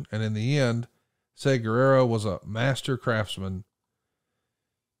passion, and in the end, said Guerrero was a master craftsman.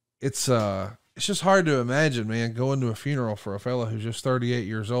 It's just hard to imagine, man, going to a funeral for a fella who's just 38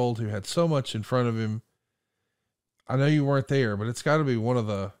 years old, who had so much in front of him. I know you weren't there, but it's got to be one of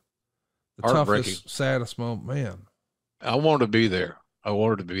the toughest, saddest moments, man. I wanted to be there.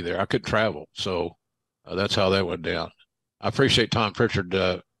 I couldn't travel. So that's how that went down. I appreciate Tom Pritchard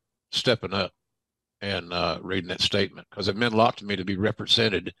stepping up and reading that statement, because it meant a lot to me to be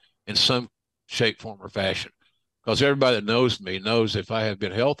represented in some shape, form, or fashion. because everybody that knows me knows if I had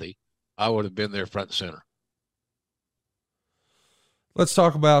been healthy, I would have been there front and center. Let's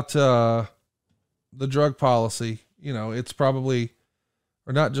talk about the drug policy. You know, it's probably,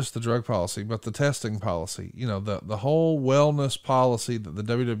 or not just the drug policy, but the testing policy. You know, the whole wellness policy that the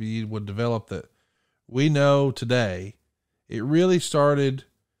WWE would develop that we know today, it really started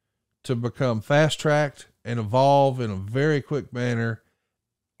to become fast-tracked and evolve in a very quick manner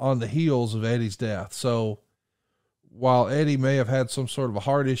on the heels of Eddie's death. So while Eddie may have had some sort of a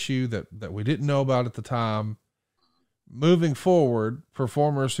heart issue that we didn't know about at the time, moving forward,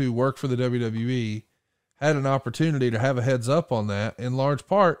 performers who work for the WWE had an opportunity to have a heads up on that, in large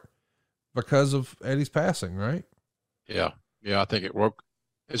part because of Eddie's passing, right? Yeah. Yeah. I think it worked.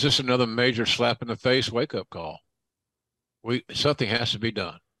 It's just another major slap in the face wake up call. Something has to be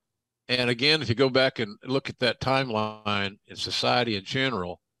done. And again, if you go back and look at that timeline in society in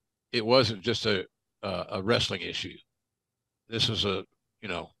general, it wasn't just a wrestling issue. This was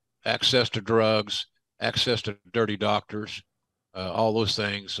access to drugs, access to dirty doctors, all those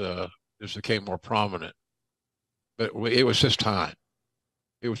things just became more prominent. But it was just time.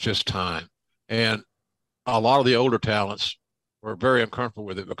 It was just time. And a lot of the older talents were very uncomfortable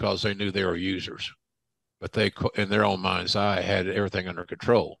with it because they knew they were users. But they, in their own mind's eye, had everything under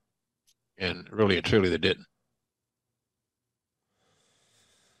control. And really and truly, they didn't.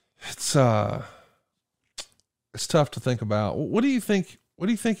 It's tough to think about. What do you think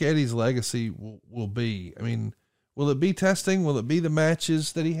Eddie's legacy will be? I mean, will it be testing? Will it be the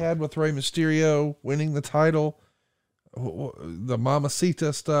matches that he had with Rey Mysterio, winning the title, the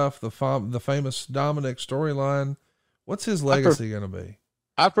Mamacita stuff, the famous Dominic storyline? What's his legacy going to be?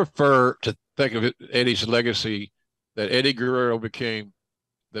 I prefer to think of Eddie's legacy that Eddie Guerrero became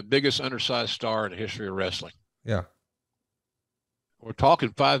the biggest undersized star in the history of wrestling. Yeah. We're talking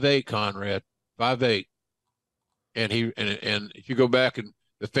 5'8", Conrad, 5'8". And if you go back and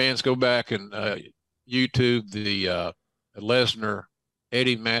the fans go back and YouTube the Lesnar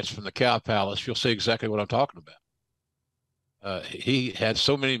Eddie match from the Cow Palace, you'll see exactly what I'm talking about. He had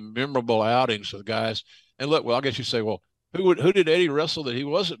so many memorable outings with guys. And look, well, I guess you say, well, who did Eddie wrestle that he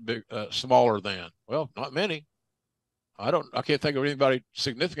wasn't big, smaller than? Well, not many. I can't think of anybody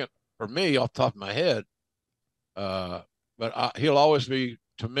significant for me off the top of my head. But he'll always be,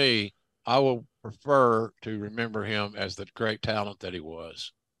 to me, I will prefer to remember him as the great talent that he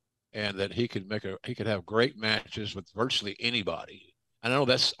was, and that he could have great matches with virtually anybody. I know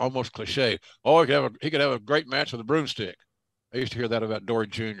that's almost cliche. Oh, he could have a great match with a broomstick. I used to hear that about Dory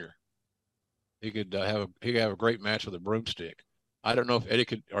Jr. He could have a great match with a broomstick. I don't know if Eddie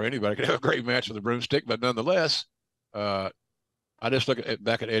could, or anybody could have a great match with a broomstick, but nonetheless, I just look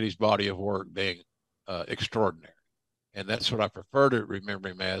back at Eddie's body of work being extraordinary, and that's what I prefer to remember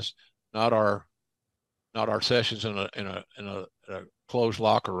him as. Not our sessions in a closed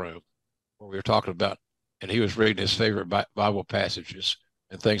locker room where we were talking about, and he was reading his favorite Bible passages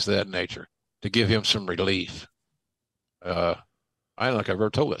and things of that nature to give him some relief. I don't think I've ever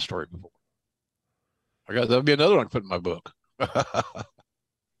told that story before. That'll be another one I put in my book.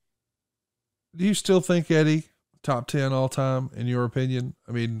 Do you still think Eddie top 10 all time in your opinion?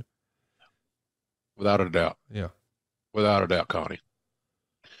 I mean, without a doubt. Yeah. Without a doubt, Connie.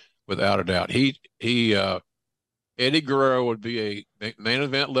 Without a doubt. Eddie Guerrero would be a main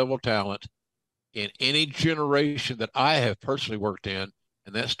event level talent in any generation that I have personally worked in,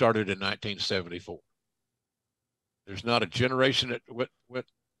 and that started in 1974. There's not a generation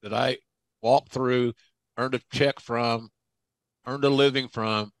that I walked through, earned a check from, earned a living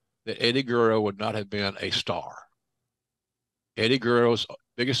from, that Eddie Guerrero would not have been a star. Eddie Guerrero's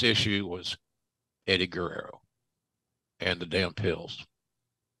biggest issue was Eddie Guerrero and the damn pills.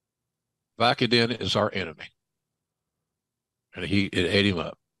 Vicodin is our enemy. And it ate him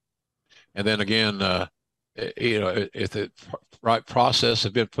up. And then again, if the right process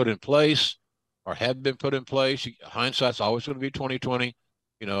had been put in place or had been put in place, hindsight's always going to be 20/20.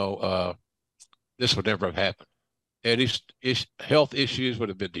 This would never have happened. Eddie's health issues would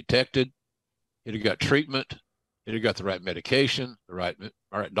have been detected. He'd have got treatment. He'd have got the right medication, the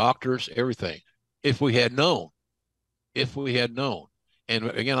right doctors, everything. If we had known. And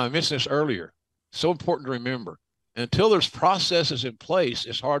again, I mentioned this earlier. So important to remember. Until there's processes in place,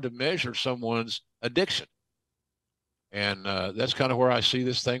 it's hard to measure someone's addiction. And that's kind of where I see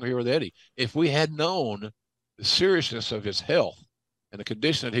this thing here with Eddie. If we had known the seriousness of his health and the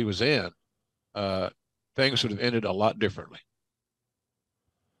condition that he was in, things would have ended a lot differently.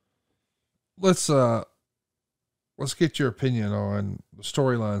 Let's get your opinion on the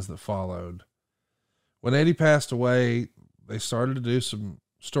storylines that followed. When Eddie passed away, they started to do some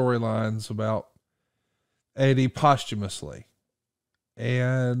storylines about Eddie posthumously,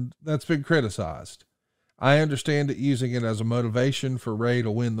 and that's been criticized. I understand it, using it as a motivation for Ray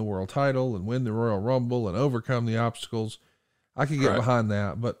to win the world title and win the Royal Rumble and overcome the obstacles. I can get behind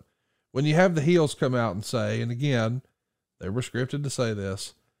that. But when you have the heels come out and say, and again, they were scripted to say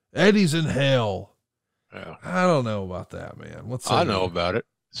this, Eddie's in hell. Yeah. I don't know about that, man. I know about it.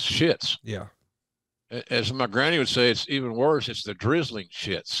 It's shits. Yeah. As my granny would say, it's even worse. It's the drizzling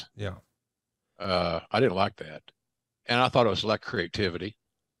shits. Yeah. I didn't like that. And I thought it was like creativity.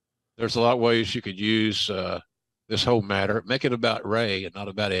 There's a lot of ways you could use this whole matter, make it about Ray and not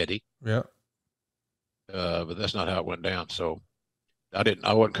about Eddie. Yeah. But that's not how it went down. So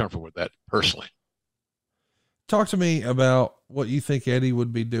I wasn't comfortable with that personally. Talk to me about what you think Eddie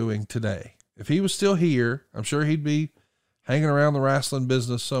would be doing today. If he was still here, I'm sure he'd be hanging around the wrestling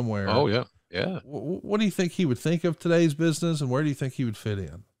business somewhere. Oh, yeah. Yeah. What do you think he would think of today's business, and where do you think he would fit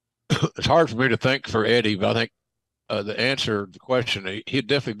in? It's hard for me to think for Eddie, but I think the answer to the question, he'd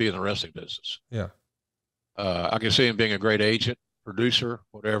definitely be in the wrestling business. Yeah. I can see him being a great agent, producer,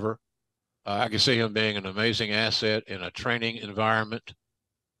 whatever. I can see him being an amazing asset in a training environment.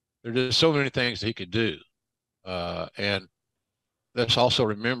 There's just so many things that he could do. And let's also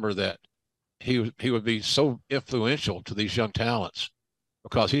remember that he would be so influential to these young talents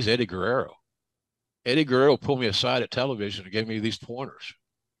because he's Eddie Guerrero. Eddie Guerrero pulled me aside at television and gave me these pointers.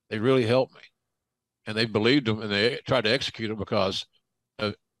 They really helped me. And they believed them, and they tried to execute them because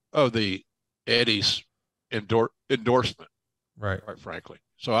of the Eddie's endorsement, right? Quite frankly.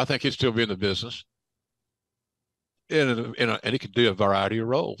 So I think he'd still be in the business, and he could do a variety of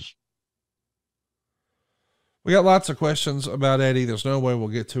roles. We got lots of questions about Eddie. There's no way we'll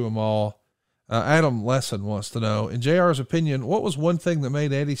get to them all. Adam Lesson wants to know, in JR's opinion, what was one thing that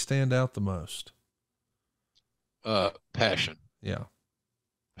made Eddie stand out the most? Passion. Yeah.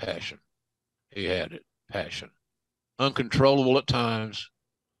 Passion. He had it. Passion. Uncontrollable at times,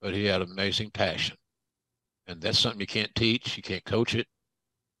 but he had amazing passion. And that's something you can't teach. You can't coach it.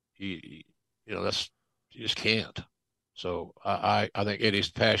 You just can't. So I think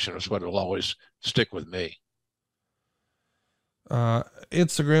Eddie's passion is what will always stick with me.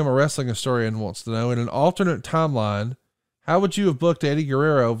 Instagram, a wrestling historian, wants to know, in an alternate timeline, how would you have booked Eddie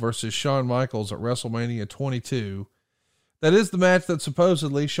Guerrero versus Shawn Michaels at WrestleMania 22? That is the match that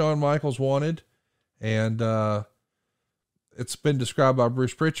supposedly Shawn Michaels wanted. And, it's been described by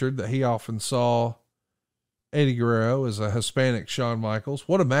Bruce Pritchard that he often saw Eddie Guerrero as a Hispanic Shawn Michaels.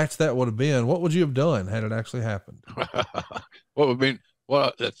 What a match that would have been. What would you have done had it actually happened? What would mean?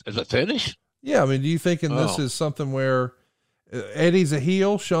 What is a finish? Yeah. I mean, do you think this is something where Eddie's a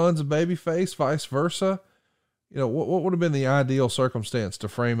heel, Shawn's a babyface, vice versa? You know, what would have been the ideal circumstance to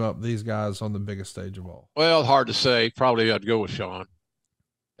frame up these guys on the biggest stage of all? Well, hard to say. Probably I'd go with Shawn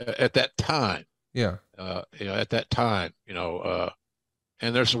at that time. Yeah. At that time,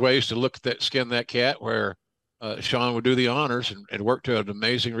 and there's ways to look at that, skin that cat where Shawn would do the honors and work to an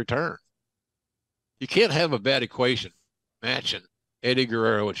amazing return. You can't have a bad equation matching Eddie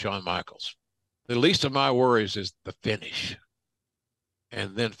Guerrero and Shawn Michaels. The least of my worries is the finish,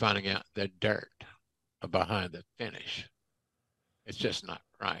 and then finding out the dirt behind the finish. It's just not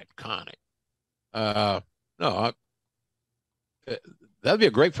right, Connie. No, that'd be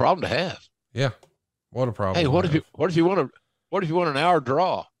a great problem to have. Yeah. What a problem. Hey, what if you want an hour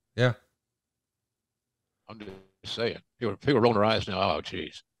draw? Yeah. I'm just saying. People are rolling their eyes now. Oh,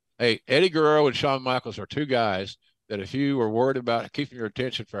 geez. Hey, Eddie Guerrero and Shawn Michaels are two guys that if you were worried about keeping your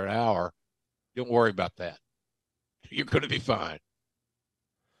attention for an hour, don't worry about that. You're going to be fine.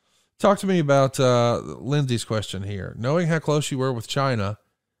 Talk to me about Lindsay's question here. Knowing how close you were with Chyna,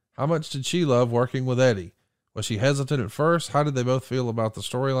 how much did she love working with Eddie? Was she hesitant at first? How did they both feel about the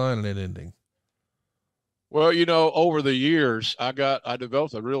storyline and it ending? Well, over the years, I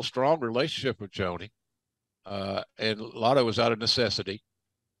developed a real strong relationship with Joni. And a lot of it was out of necessity,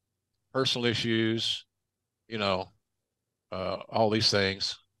 personal issues, all these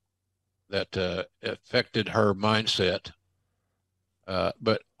things that affected her mindset.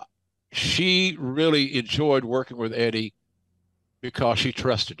 But she really enjoyed working with Eddie because she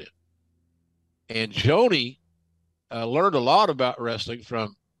trusted him. And Joni learned a lot about wrestling from,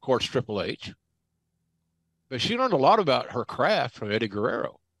 of course, Triple H. But she learned a lot about her craft from Eddie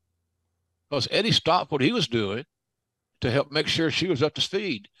Guerrero. Because Eddie stopped what he was doing to help make sure she was up to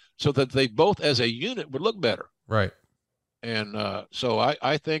speed so that they both as a unit would look better. Right. And so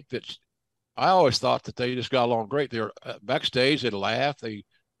I think that I always thought that they just got along great. They were backstage, they'd laugh, they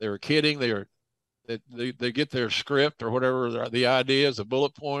were kidding, they get their script or whatever the ideas, the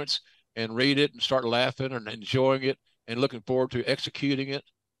bullet points, and read it and start laughing and enjoying it and looking forward to executing it.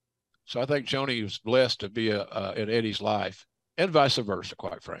 So I think Joni was blessed to be in Eddie's life, and vice versa,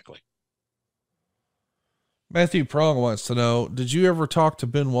 quite frankly. Matthew Prong wants to know, did you ever talk to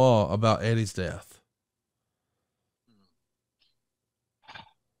Benoit about Eddie's death?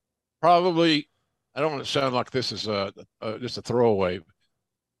 Probably. I don't want to sound like this is just a throwaway.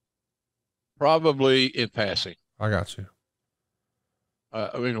 Probably in passing. I got you.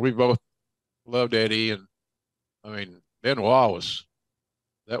 I mean, we both loved Eddie, and I mean, Benoit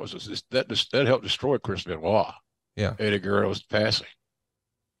that helped destroy Chris Benoit. Yeah. Eddie Guerrero's passing.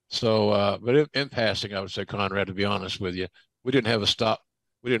 So, but in passing, I would say, Conrad, to be honest with you, we didn't have a stop.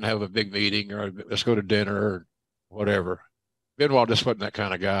 We didn't have a big meeting or let's go to dinner or whatever. Benoit just wasn't that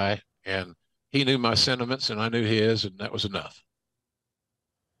kind of guy, and he knew my sentiments and I knew his, and that was enough.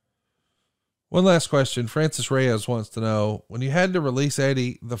 One last question. Francis Reyes wants to know, when you had to release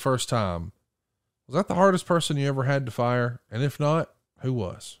Eddie the first time, was that the hardest person you ever had to fire? And if not, who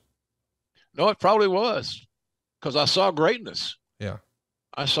was? No, it probably was, because I saw greatness. Yeah.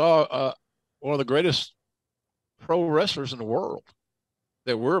 I saw one of the greatest pro wrestlers in the world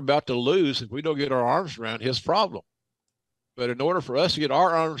that we're about to lose if we don't get our arms around his problem. But in order for us to get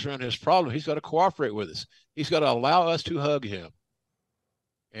our arms around his problem, he's got to cooperate with us. He's got to allow us to hug him.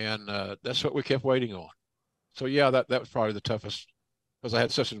 And that's what we kept waiting on. So, yeah, that was probably the toughest, because I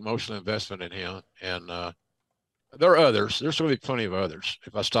had such an emotional investment in him. And there are others. There's really plenty of others.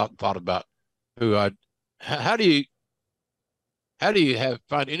 If I stopped and thought about how do you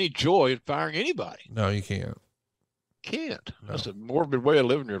find any joy in firing anybody? No, you can't. Can't. No. That's a morbid way of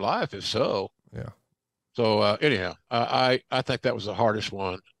living your life, if so. Yeah. So anyhow, I think that was the hardest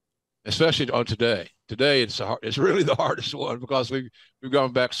one, especially on today. Today it's really the hardest one, because we've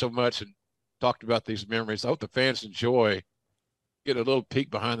gone back so much and talked about these memories. I hope the fans enjoy getting a little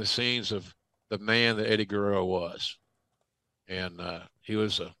peek behind the scenes of the man that Eddie Guerrero was, and he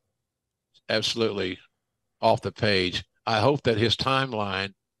was absolutely off the page. I hope that his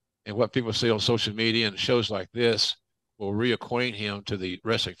timeline and what people see on social media and shows like this will reacquaint him to the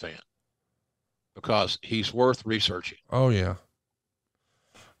wrestling fan, because he's worth researching. Oh, yeah.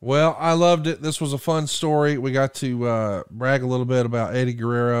 Well, I loved it. This was a fun story. We got to brag a little bit about Eddie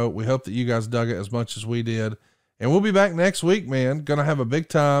Guerrero. We hope that you guys dug it as much as we did. And we'll be back next week, man. Going to have a big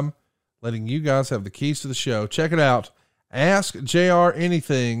time letting you guys have the keys to the show. Check it out. Ask JR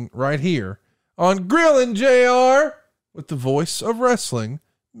Anything right here on Grillin' JR with the voice of wrestling,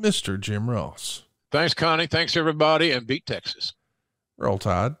 Mr. Jim Ross. Thanks, Connie. Thanks, everybody. And beat Texas. Roll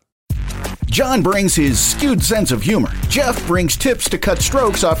Tide. John brings his skewed sense of humor. Jeff brings tips to cut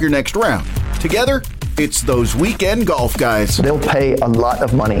strokes off your next round. Together, it's those weekend golf guys. They'll pay a lot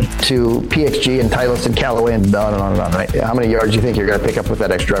of money to PXG and Titleist and Callaway and on and on and on, right? How many yards do you think you're going to pick up with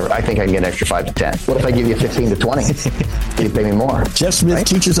that extra driver? I think I can get an extra 5 to 10. What if I give you 15 to 20? You pay me more. Jeff Smith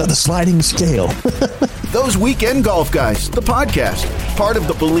teaches on the sliding scale. Those Weekend Golf Guys, the podcast, part of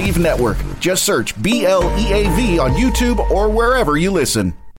the Believe Network. Just search BLEAV on YouTube or wherever you listen.